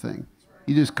solve anything.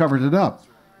 You just covered it up.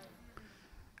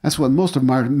 That's what most of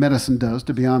my medicine does,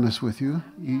 to be honest with you.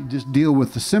 You just deal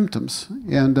with the symptoms.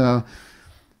 And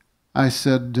I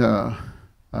said,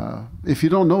 If you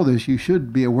don't know this, you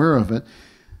should be aware of it.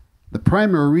 The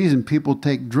primary reason people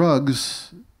take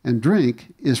drugs and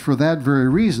drink is for that very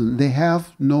reason. They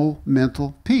have no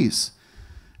mental peace.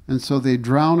 And so they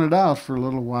drown it out for a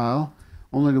little while,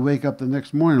 only to wake up the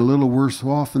next morning a little worse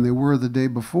off than they were the day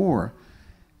before.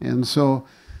 And so,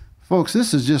 folks,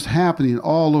 this is just happening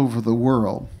all over the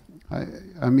world.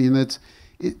 I mean, it's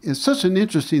such an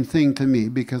interesting thing to me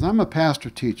because I'm a pastor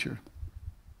teacher.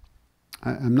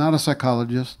 I'm not a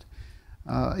psychologist,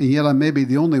 and yet I may be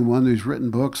the only one who's written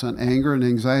books on anger and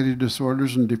anxiety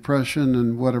disorders and depression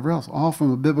and whatever else, all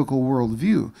from a biblical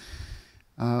worldview,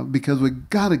 because we've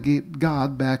got to get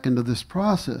God back into this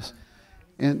process.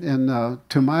 And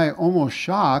to my almost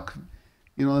shock,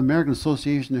 the American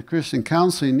Association of Christian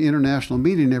Counseling International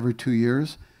meeting every 2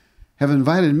 years have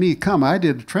invited me to come. I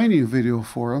did a training video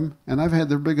for them, and I've had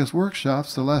their biggest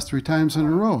workshops the last 3 times in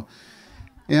a row.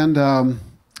 And,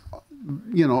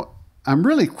 I'm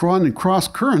really running cross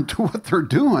current to what they're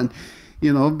doing,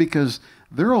 because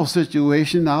their whole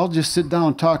situation, I'll just sit down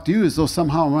and talk to you as though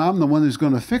somehow I'm the one who's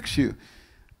going to fix you.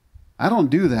 I don't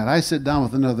do that. I sit down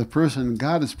with another person, and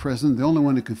God is present. The only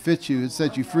one who can fit you and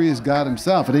set you free is God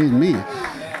himself. It ain't me.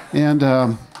 And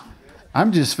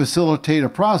I'm just facilitate a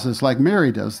process like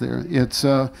Mary does there.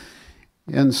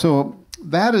 And so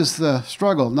that is the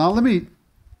struggle. Now let me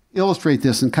illustrate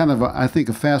this in kind of, I think,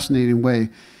 a fascinating way.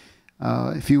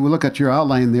 If you look at your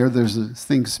outline there, there's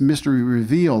things mystery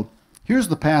revealed. Here's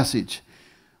the passage.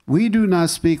 We do not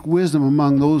speak wisdom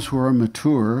among those who are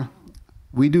mature.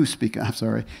 We do speak,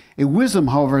 a wisdom,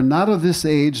 however, not of this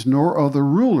age, nor of the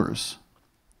rulers,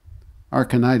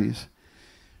 Archonides.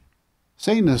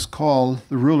 Satan is called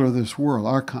the ruler of this world,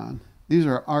 Archon. These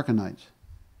are Archonides.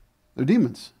 They're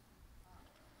demons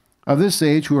of this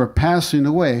age who are passing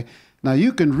away. Now,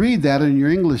 you can read that in your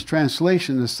English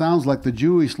translation. It sounds like the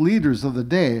Jewish leaders of the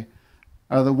day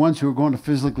are the ones who are going to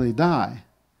physically die.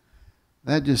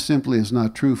 That just simply is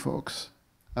not true, folks.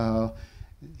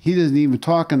 He isn't even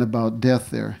talking about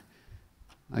death there.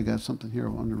 I got something here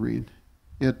I want to read.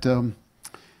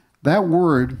 That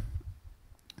word,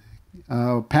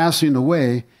 passing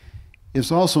away,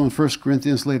 is also in 1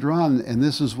 Corinthians later on, and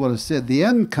this is what it said. The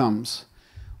end comes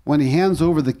when he hands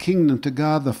over the kingdom to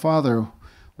God the Father,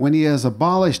 when he has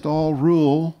abolished all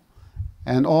rule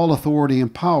and all authority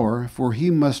and power, for he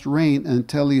must reign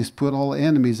until he has put all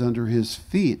enemies under his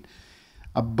feet.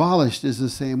 Abolished is the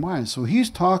same way. So he's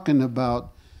talking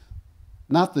about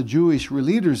not the Jewish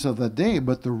leaders of the day,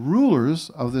 but the rulers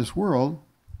of this world,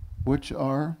 which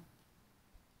are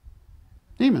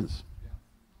demons.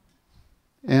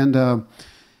 And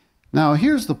now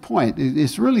here's the point.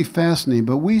 It's really fascinating,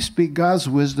 but we speak God's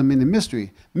wisdom in a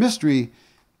mystery. Mystery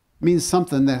means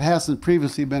something that hasn't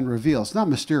previously been revealed. It's not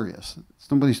mysterious.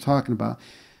 Somebody's talking about.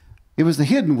 It was the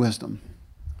hidden wisdom,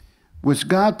 which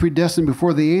God predestined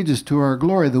before the ages to our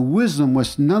glory, the wisdom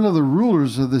which none of the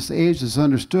rulers of this age has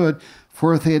understood,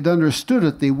 for if they had understood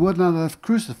it, they would not have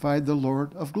crucified the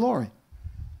Lord of glory.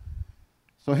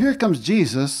 So here comes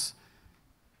Jesus,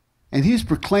 and he's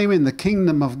proclaiming the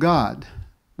kingdom of God.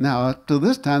 Now, up to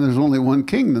this time, there's only one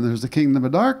kingdom. There's the kingdom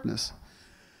of darkness.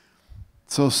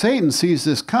 So Satan sees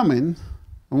this coming,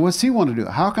 and what's he want to do?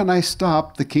 How can I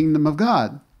stop the kingdom of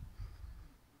God?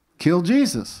 Kill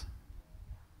Jesus.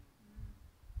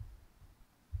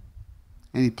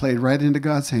 And he played right into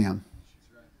God's hand.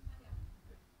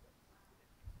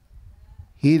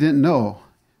 He didn't know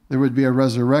there would be a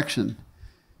resurrection.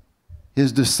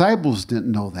 His disciples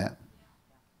didn't know that.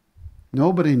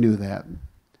 Nobody knew that.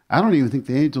 I don't even think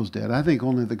the angels did. I think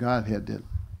only the Godhead did.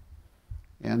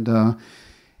 And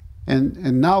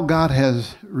now God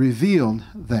has revealed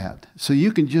that. So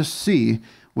you can just see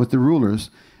with the rulers.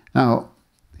 Now,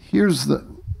 here's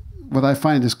what I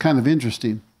find is kind of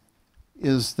interesting,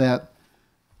 is that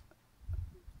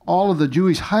all of the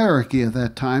Jewish hierarchy at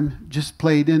that time just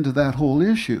played into that whole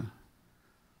issue.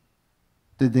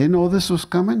 Did they know this was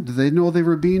coming? Did they know they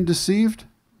were being deceived?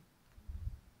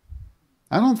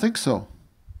 I don't think so.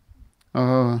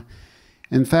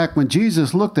 In fact, when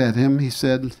Jesus looked at him, he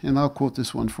said, and I'll quote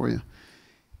this one for you.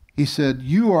 He said,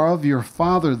 "You are of your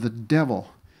father, the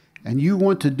devil, and you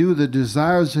want to do the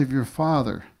desires of your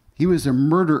father. He was a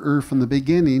murderer from the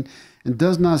beginning and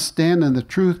does not stand in the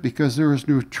truth because there is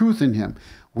no truth in him.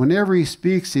 Whenever he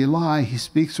speaks a lie, he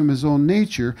speaks from his own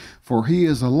nature, for he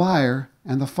is a liar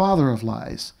and the father of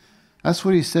lies." That's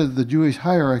what he said to the Jewish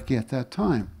hierarchy at that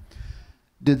time.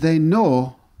 Did they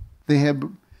know they had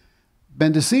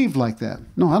been deceived like that?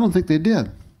 No, I don't think they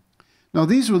did. Now,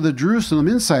 these were the Jerusalem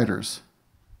insiders.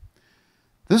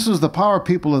 This is the power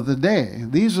people of the day.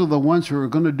 These are the ones who are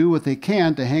going to do what they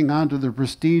can to hang on to their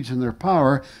prestige and their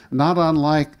power, not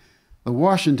unlike the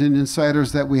Washington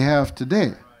insiders that we have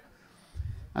today.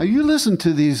 Now, you listen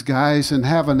to these guys and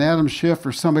have an Adam Schiff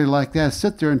or somebody like that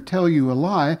sit there and tell you a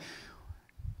lie,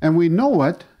 and we know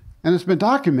it, and it's been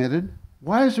documented.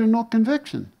 Why is there no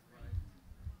conviction?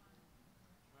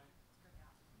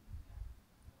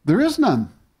 There is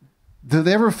none. Do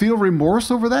they ever feel remorse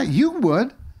over that? You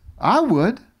would. I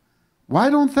would.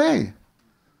 Why don't they?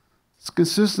 It's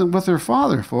consistent with their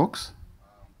father, folks.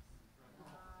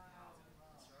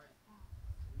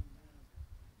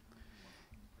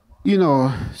 You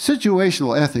know,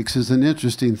 situational ethics is an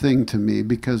interesting thing to me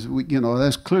because,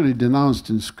 that's clearly denounced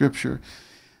in Scripture.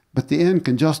 But the end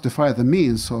can justify the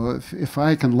means. So if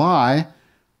I can lie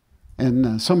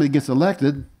and somebody gets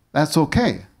elected, that's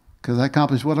okay because I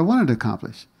accomplished what I wanted to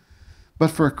accomplish. But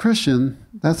for a Christian,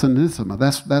 that's anathema.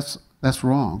 That's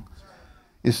wrong.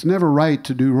 It's never right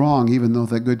to do wrong, even though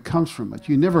the good comes from it.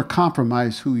 You never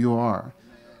compromise who you are,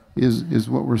 is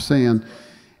what we're saying.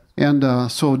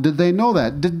 And so did they know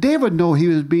that? Did David know he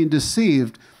was being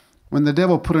deceived when the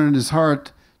devil put it in his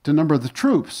heart to number the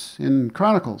troops in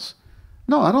Chronicles?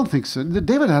 No, I don't think so.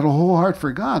 David had a whole heart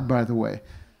for God, by the way.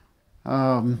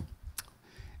 And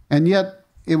yet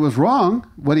it was wrong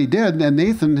what he did. And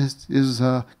Nathan, his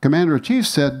commander-in-chief,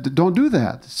 said, don't do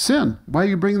that. It's sin. Why are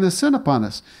you bringing this sin upon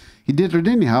us? He did it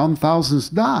anyhow, and thousands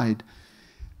died.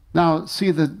 Now,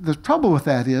 see, the trouble with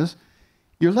that is,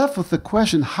 you're left with the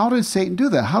question, how did Satan do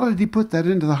that? How did he put that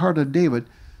into the heart of David,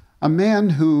 a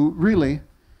man who really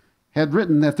had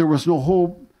written that there was no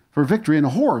hope for victory in a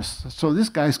horse? So this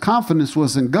guy's confidence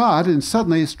was in God, and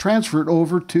suddenly it's transferred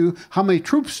over to how many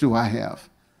troops do I have?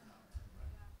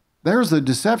 There's the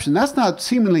deception. That's not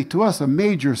seemingly to us a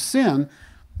major sin,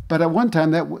 but at one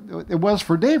time it was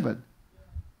for David.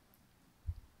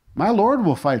 My Lord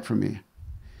will fight for me.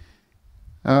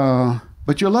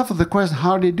 But you're left with the question,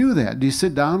 how did he do that? Do you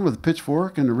sit down with a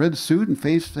pitchfork and a red suit and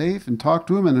face safe and talk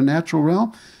to him in a natural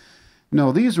realm?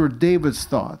 No, these were David's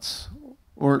thoughts,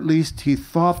 or at least he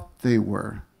thought they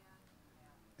were.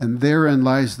 And therein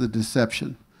lies the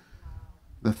deception.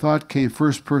 The thought came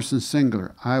first person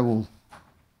singular. I will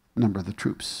number the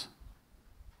troops.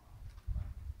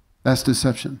 That's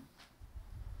deception.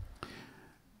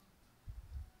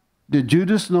 Did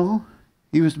Judas know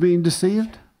he was being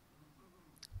deceived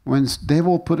when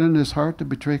devil put it in his heart to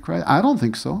betray Christ? I don't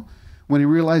think so. When he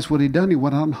realized what he'd done, he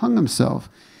went out and hung himself.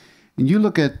 And you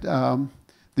look at the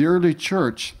early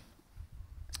church,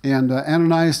 and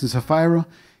Ananias and Sapphira,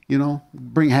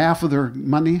 bring half of their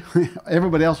money.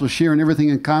 Everybody else was sharing everything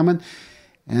in common.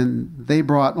 And they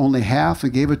brought only half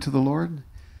and gave it to the Lord.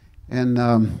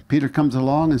 And Peter comes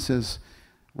along and says,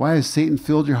 why has Satan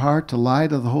filled your heart to lie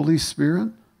to the Holy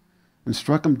Spirit and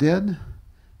struck him dead?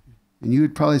 And you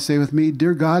would probably say with me,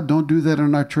 dear God, don't do that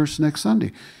in our church next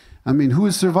Sunday. I mean, who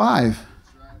would survive?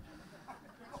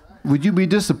 Would you be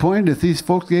disappointed if these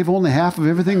folks gave only half of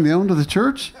everything they owned to the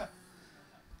church?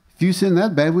 If you sinned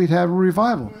that bad, we'd have a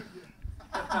revival.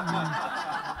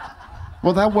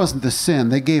 Well, that wasn't the sin.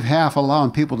 They gave half, allowing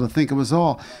people to think it was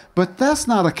all. But that's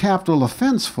not a capital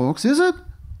offense, folks, is it?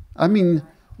 I mean,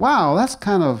 wow, that's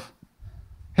kind of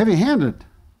heavy-handed.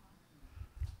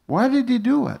 Why did he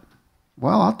do it?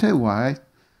 Well, I'll tell you why.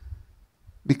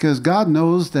 Because God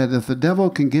knows that if the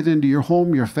devil can get into your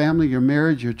home, your family, your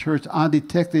marriage, your church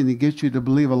undetected and get you to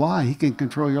believe a lie, he can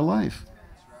control your life.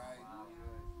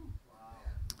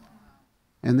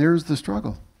 And there's the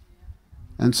struggle.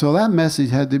 And so that message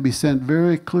had to be sent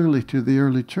very clearly to the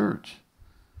early church.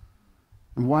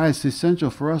 And why it's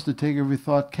essential for us to take every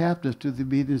thought captive to the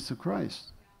obedience of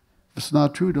Christ. If it's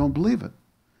not true, don't believe it.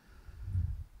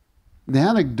 The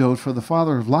anecdote for the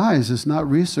father of lies is not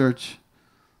research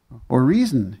or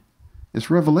reason.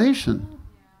 It's revelation.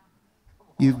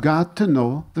 You've got to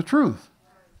know the truth.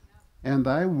 And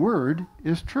thy word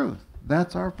is truth.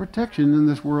 That's our protection in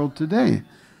this world today.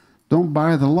 Don't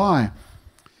buy the lie.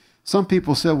 Some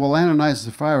people said, well, Ananias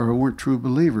and Sapphira weren't true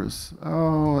believers.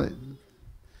 Oh,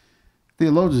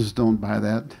 theologians don't buy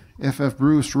that. F.F.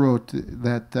 Bruce wrote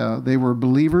that they were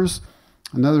believers.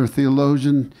 Another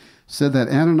theologian said that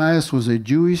Ananias was a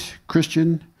Jewish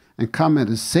Christian and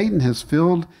commented, Satan has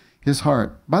filled his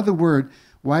heart. By the word,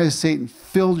 why has Satan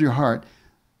filled your heart?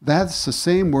 That's the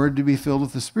same word to be filled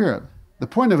with the Spirit. The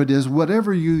point of it is,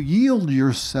 whatever you yield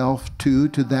yourself to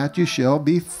that you shall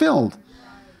be filled.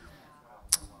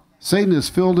 Satan has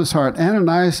filled his heart.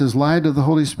 Ananias has lied to the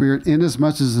Holy Spirit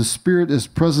inasmuch as the Spirit is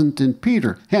present in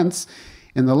Peter. Hence,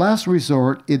 In the last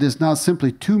resort, it is not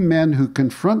simply two men who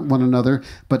confront one another,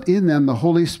 but in them the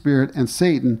Holy Spirit and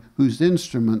Satan, whose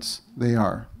instruments they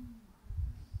are.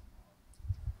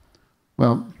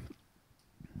 Well,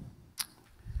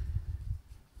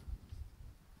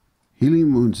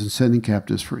 healing wounds and setting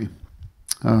captives free.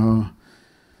 In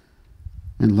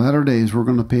latter days, we're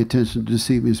going to pay attention to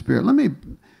deceiving spirit.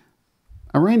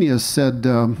 Irenaeus said,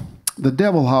 the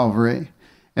devil, however,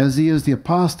 as he is the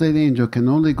apostate angel, can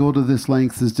only go to this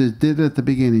length as it did at the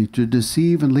beginning, to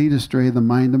deceive and lead astray the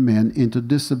mind of men into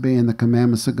disobeying the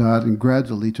commandments of God and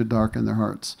gradually to darken their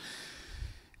hearts.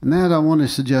 And that, I want to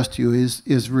suggest to you,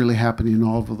 is really happening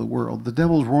all over the world. The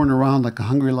devil's roaring around like a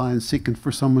hungry lion seeking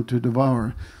for someone to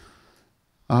devour.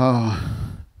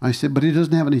 I said, but he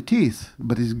doesn't have any teeth,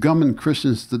 but he's gumming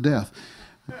Christians to death.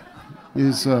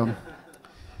 Let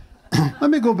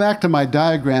me go back to my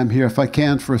diagram here, if I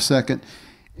can, for a second,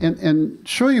 and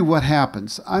show you what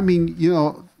happens. I mean,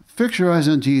 fix your eyes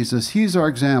on Jesus. He's our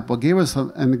example. Gave us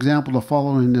an example to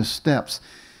follow in his steps.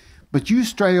 But you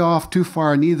stray off too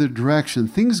far in either direction,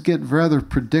 things get rather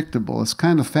predictable. It's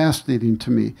kind of fascinating to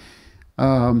me.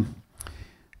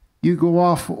 You go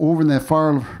off over in that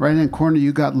far right-hand corner,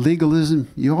 you got legalism.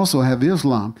 You also have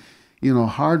Islam.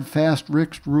 Hard, fast,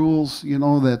 strict rules,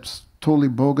 that's totally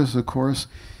bogus, of course.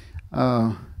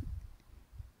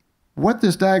 What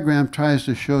this diagram tries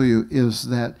to show you is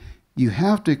that you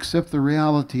have to accept the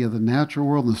reality of the natural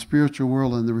world and the spiritual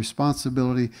world and the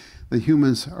responsibility that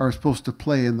humans are supposed to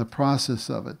play in the process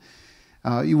of it.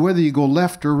 Whether you go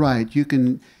left or right, you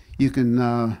can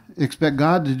expect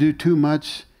God to do too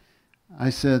much, I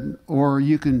said, or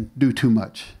you can do too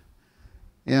much.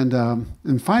 And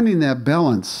finding that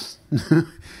balance, an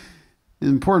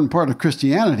important part of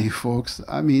Christianity, folks.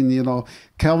 I mean,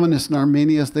 Calvinists and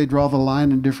Arminians, they draw the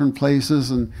line in different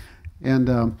places,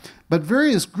 but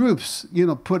various groups,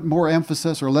 put more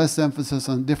emphasis or less emphasis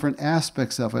on different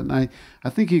aspects of it. And I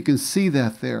think you can see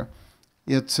that there.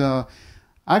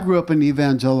 I grew up in the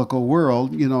evangelical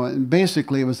world, and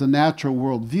basically it was a natural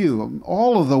world view.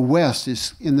 All of the West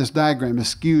in this diagram is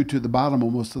skewed to the bottom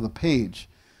almost of the page.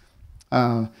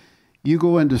 You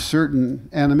go into certain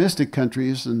animistic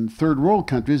countries and third world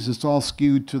countries, it's all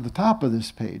skewed to the top of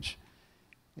this page.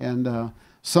 And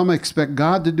some expect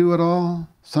God to do it all.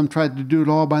 Some try to do it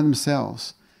all by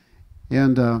themselves.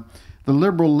 And the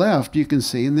liberal left, you can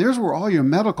see, and there's where all your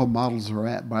medical models are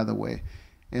at, by the way.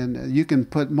 And you can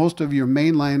put most of your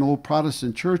mainline old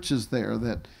Protestant churches there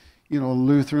that,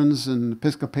 Lutherans and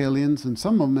Episcopalians, and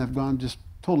some of them have gone just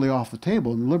totally off the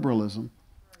table in liberalism.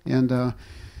 And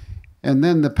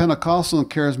then the Pentecostal and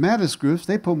Charismatic groups,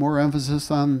 they put more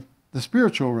emphasis on the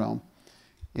spiritual realm.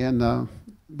 And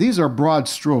these are broad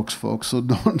strokes, folks, so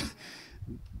don't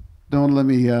let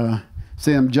me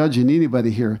say I'm judging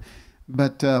anybody here.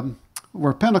 But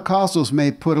where Pentecostals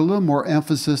may put a little more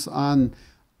emphasis on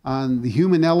the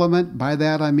human element, by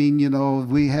that I mean,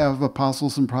 we have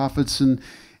apostles and prophets, and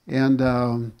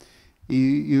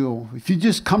if you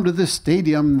just come to this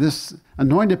stadium, this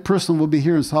anointed person will be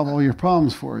here and solve all your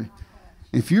problems for you.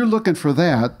 If you're looking for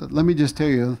that, let me just tell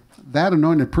you, that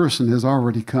anointed person has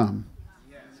already come.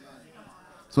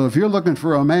 So if you're looking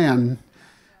for a man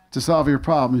to solve your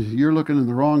problems, you're looking in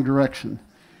the wrong direction.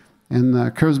 And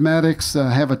charismatics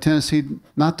have a tendency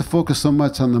not to focus so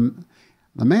much on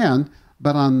the man,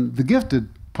 but on the gifted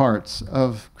parts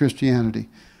of Christianity.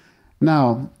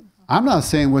 Now, I'm not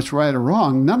saying what's right or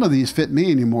wrong. None of these fit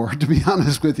me anymore, to be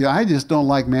honest with you. I just don't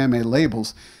like man-made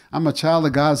labels. I'm a child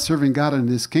of God serving God in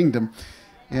his kingdom.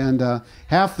 And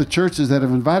half the churches that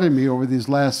have invited me over these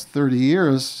last 30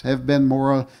 years have been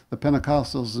more the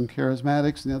Pentecostals and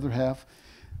Charismatics, and the other half,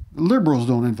 the liberals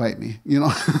don't invite me,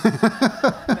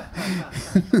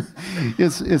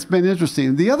 It's been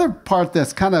interesting. The other part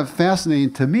that's kind of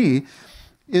fascinating to me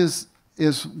is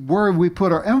where we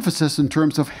put our emphasis in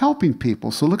terms of helping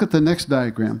people. So look at the next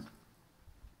diagram.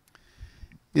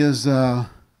 I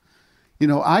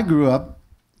grew up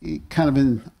kind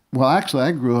of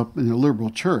I grew up in a liberal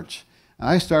church.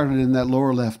 I started in that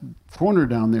lower left corner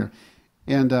down there.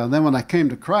 And then when I came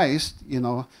to Christ,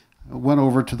 I went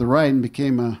over to the right and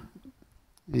became an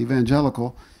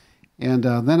evangelical. And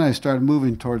then I started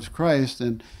moving towards Christ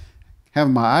and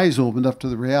having my eyes opened up to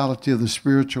the reality of the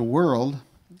spiritual world.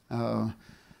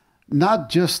 Not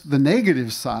just the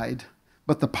negative side,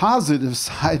 but the positive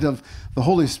side of the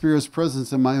Holy Spirit's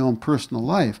presence in my own personal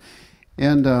life.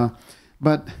 And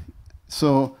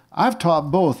so I've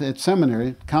taught both at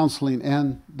seminary, counseling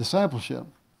and discipleship.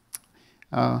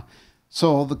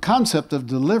 So the concept of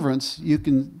deliverance, you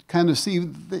can kind of see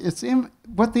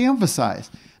what they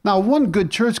emphasize. Now, one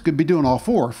good church could be doing all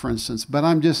four, for instance, but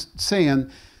I'm just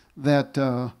saying that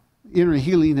inner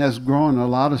healing has grown a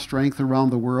lot of strength around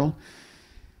the world.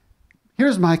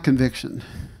 Here's my conviction.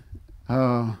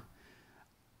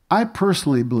 I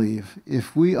personally believe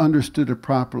if we understood it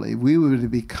properly, we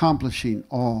would be accomplishing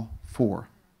all four.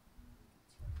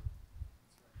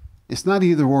 It's not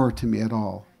either or to me at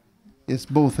all. It's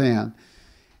both and.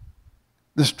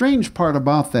 The strange part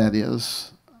about that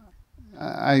is,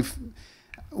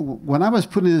 when I was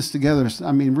putting this together,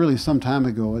 I mean, really some time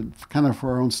ago, kind of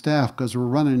for our own staff, because we're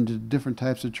running into different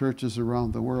types of churches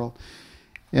around the world,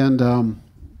 and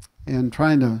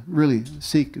trying to really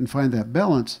seek and find that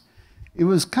balance, it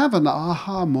was kind of an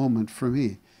aha moment for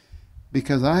me,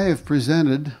 because I have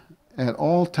presented at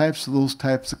all types of those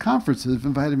types of conferences, have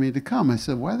invited me to come. I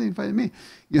said, why are they inviting me?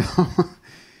 You know,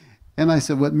 and I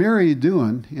said, what Mary is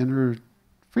doing in her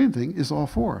freedom thing is all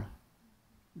four.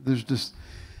 There's just,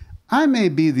 I may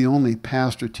be the only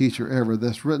pastor teacher ever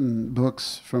that's written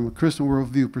books from a Christian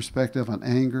worldview perspective on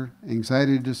anger,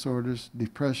 anxiety disorders,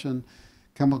 depression,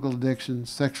 chemical addiction,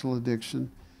 sexual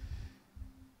addiction.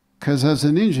 Because as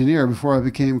an engineer, before I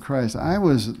became Christ, I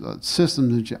was a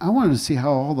systems engineer. I wanted to see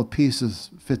how all the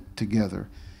pieces fit together.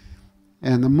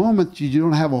 And the moment you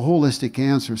don't have a holistic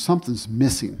answer, something's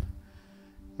missing.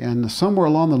 And somewhere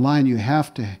along the line, you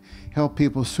have to help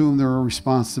people assume their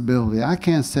responsibility. I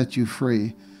can't set you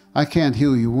free. I can't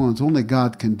heal your wounds. Only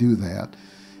God can do that.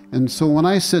 And so when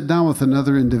I sit down with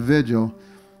another individual,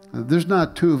 there's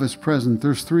not two of us present,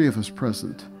 there's three of us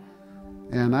present.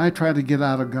 And I try to get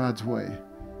out of God's way.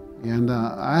 And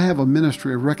I have a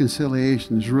ministry of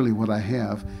reconciliation is really what I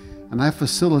have. And I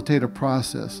facilitate a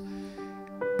process.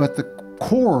 But the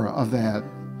core of that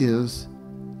is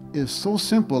so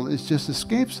simple, it just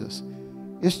escapes us.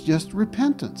 It's just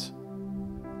repentance.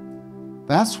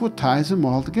 That's what ties them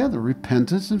all together,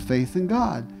 repentance and faith in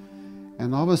God.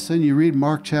 And all of a sudden you read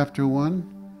Mark chapter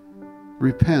 1,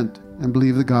 repent and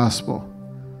believe the gospel.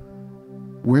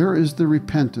 Where is the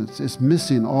repentance? It's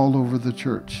missing all over the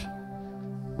church.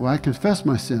 Well, I confess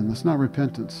my sin. That's not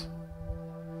repentance.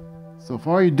 So if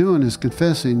all you're doing is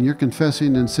confessing, you're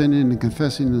confessing and sinning and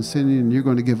confessing and sinning, and you're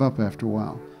going to give up after a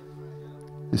while.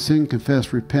 And sin,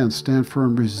 confess, repent, stand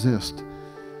firm, resist.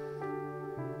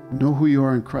 Know who you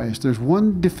are in Christ. There's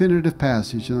one definitive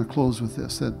passage, and I'll close with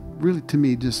this, that really to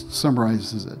me just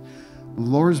summarizes it. The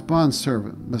Lord's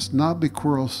bondservant must not be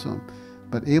quarrelsome,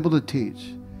 but able to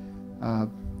teach,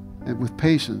 and with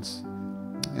patience.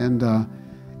 And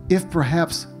if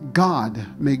perhaps God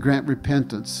may grant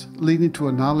repentance, leading to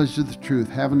a knowledge of the truth,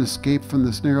 having escaped from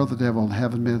the snare of the devil and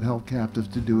having been held captive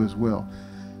to do his will.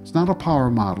 It's not a power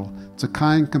model. It's a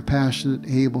kind, compassionate,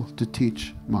 able to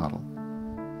teach model.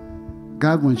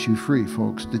 God wants you free,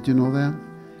 folks. Did you know that?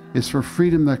 It's for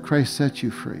freedom that Christ set you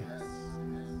free.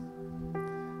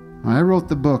 When I wrote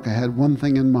the book, I had one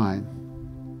thing in mind.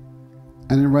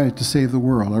 I didn't write it to save the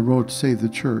world. I wrote it to save the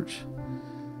church.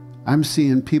 I'm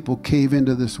seeing people cave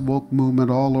into this woke movement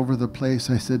all over the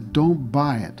place. I said, don't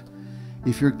buy it.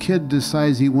 If your kid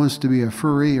decides he wants to be a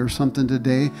furry or something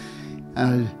today,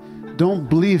 don't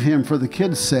believe him for the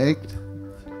kid's sake.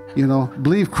 You know,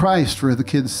 believe Christ for the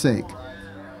kid's sake.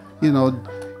 You know,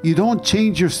 you don't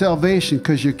change your salvation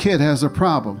because your kid has a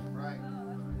problem.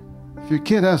 If your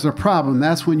kid has a problem,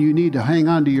 that's when you need to hang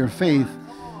on to your faith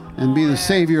and be the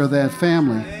savior of that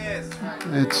family.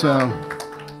 It's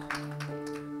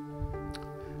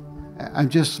I'm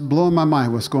just blowing my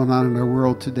mind what's going on in our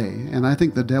world today. And I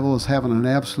think the devil is having an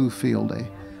absolute field day.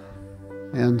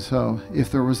 And so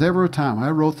if there was ever a time,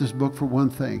 I wrote this book for one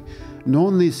thing,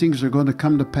 knowing these things are going to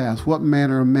come to pass, what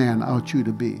manner of man ought you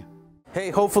to be?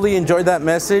 Hey, hopefully you enjoyed that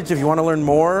message. If you want to learn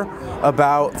more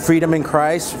about freedom in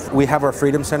Christ, we have our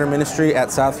Freedom Center ministry at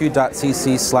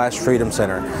southview.cc/freedom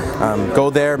center. Go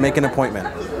there, make an appointment.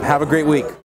 Have a great week.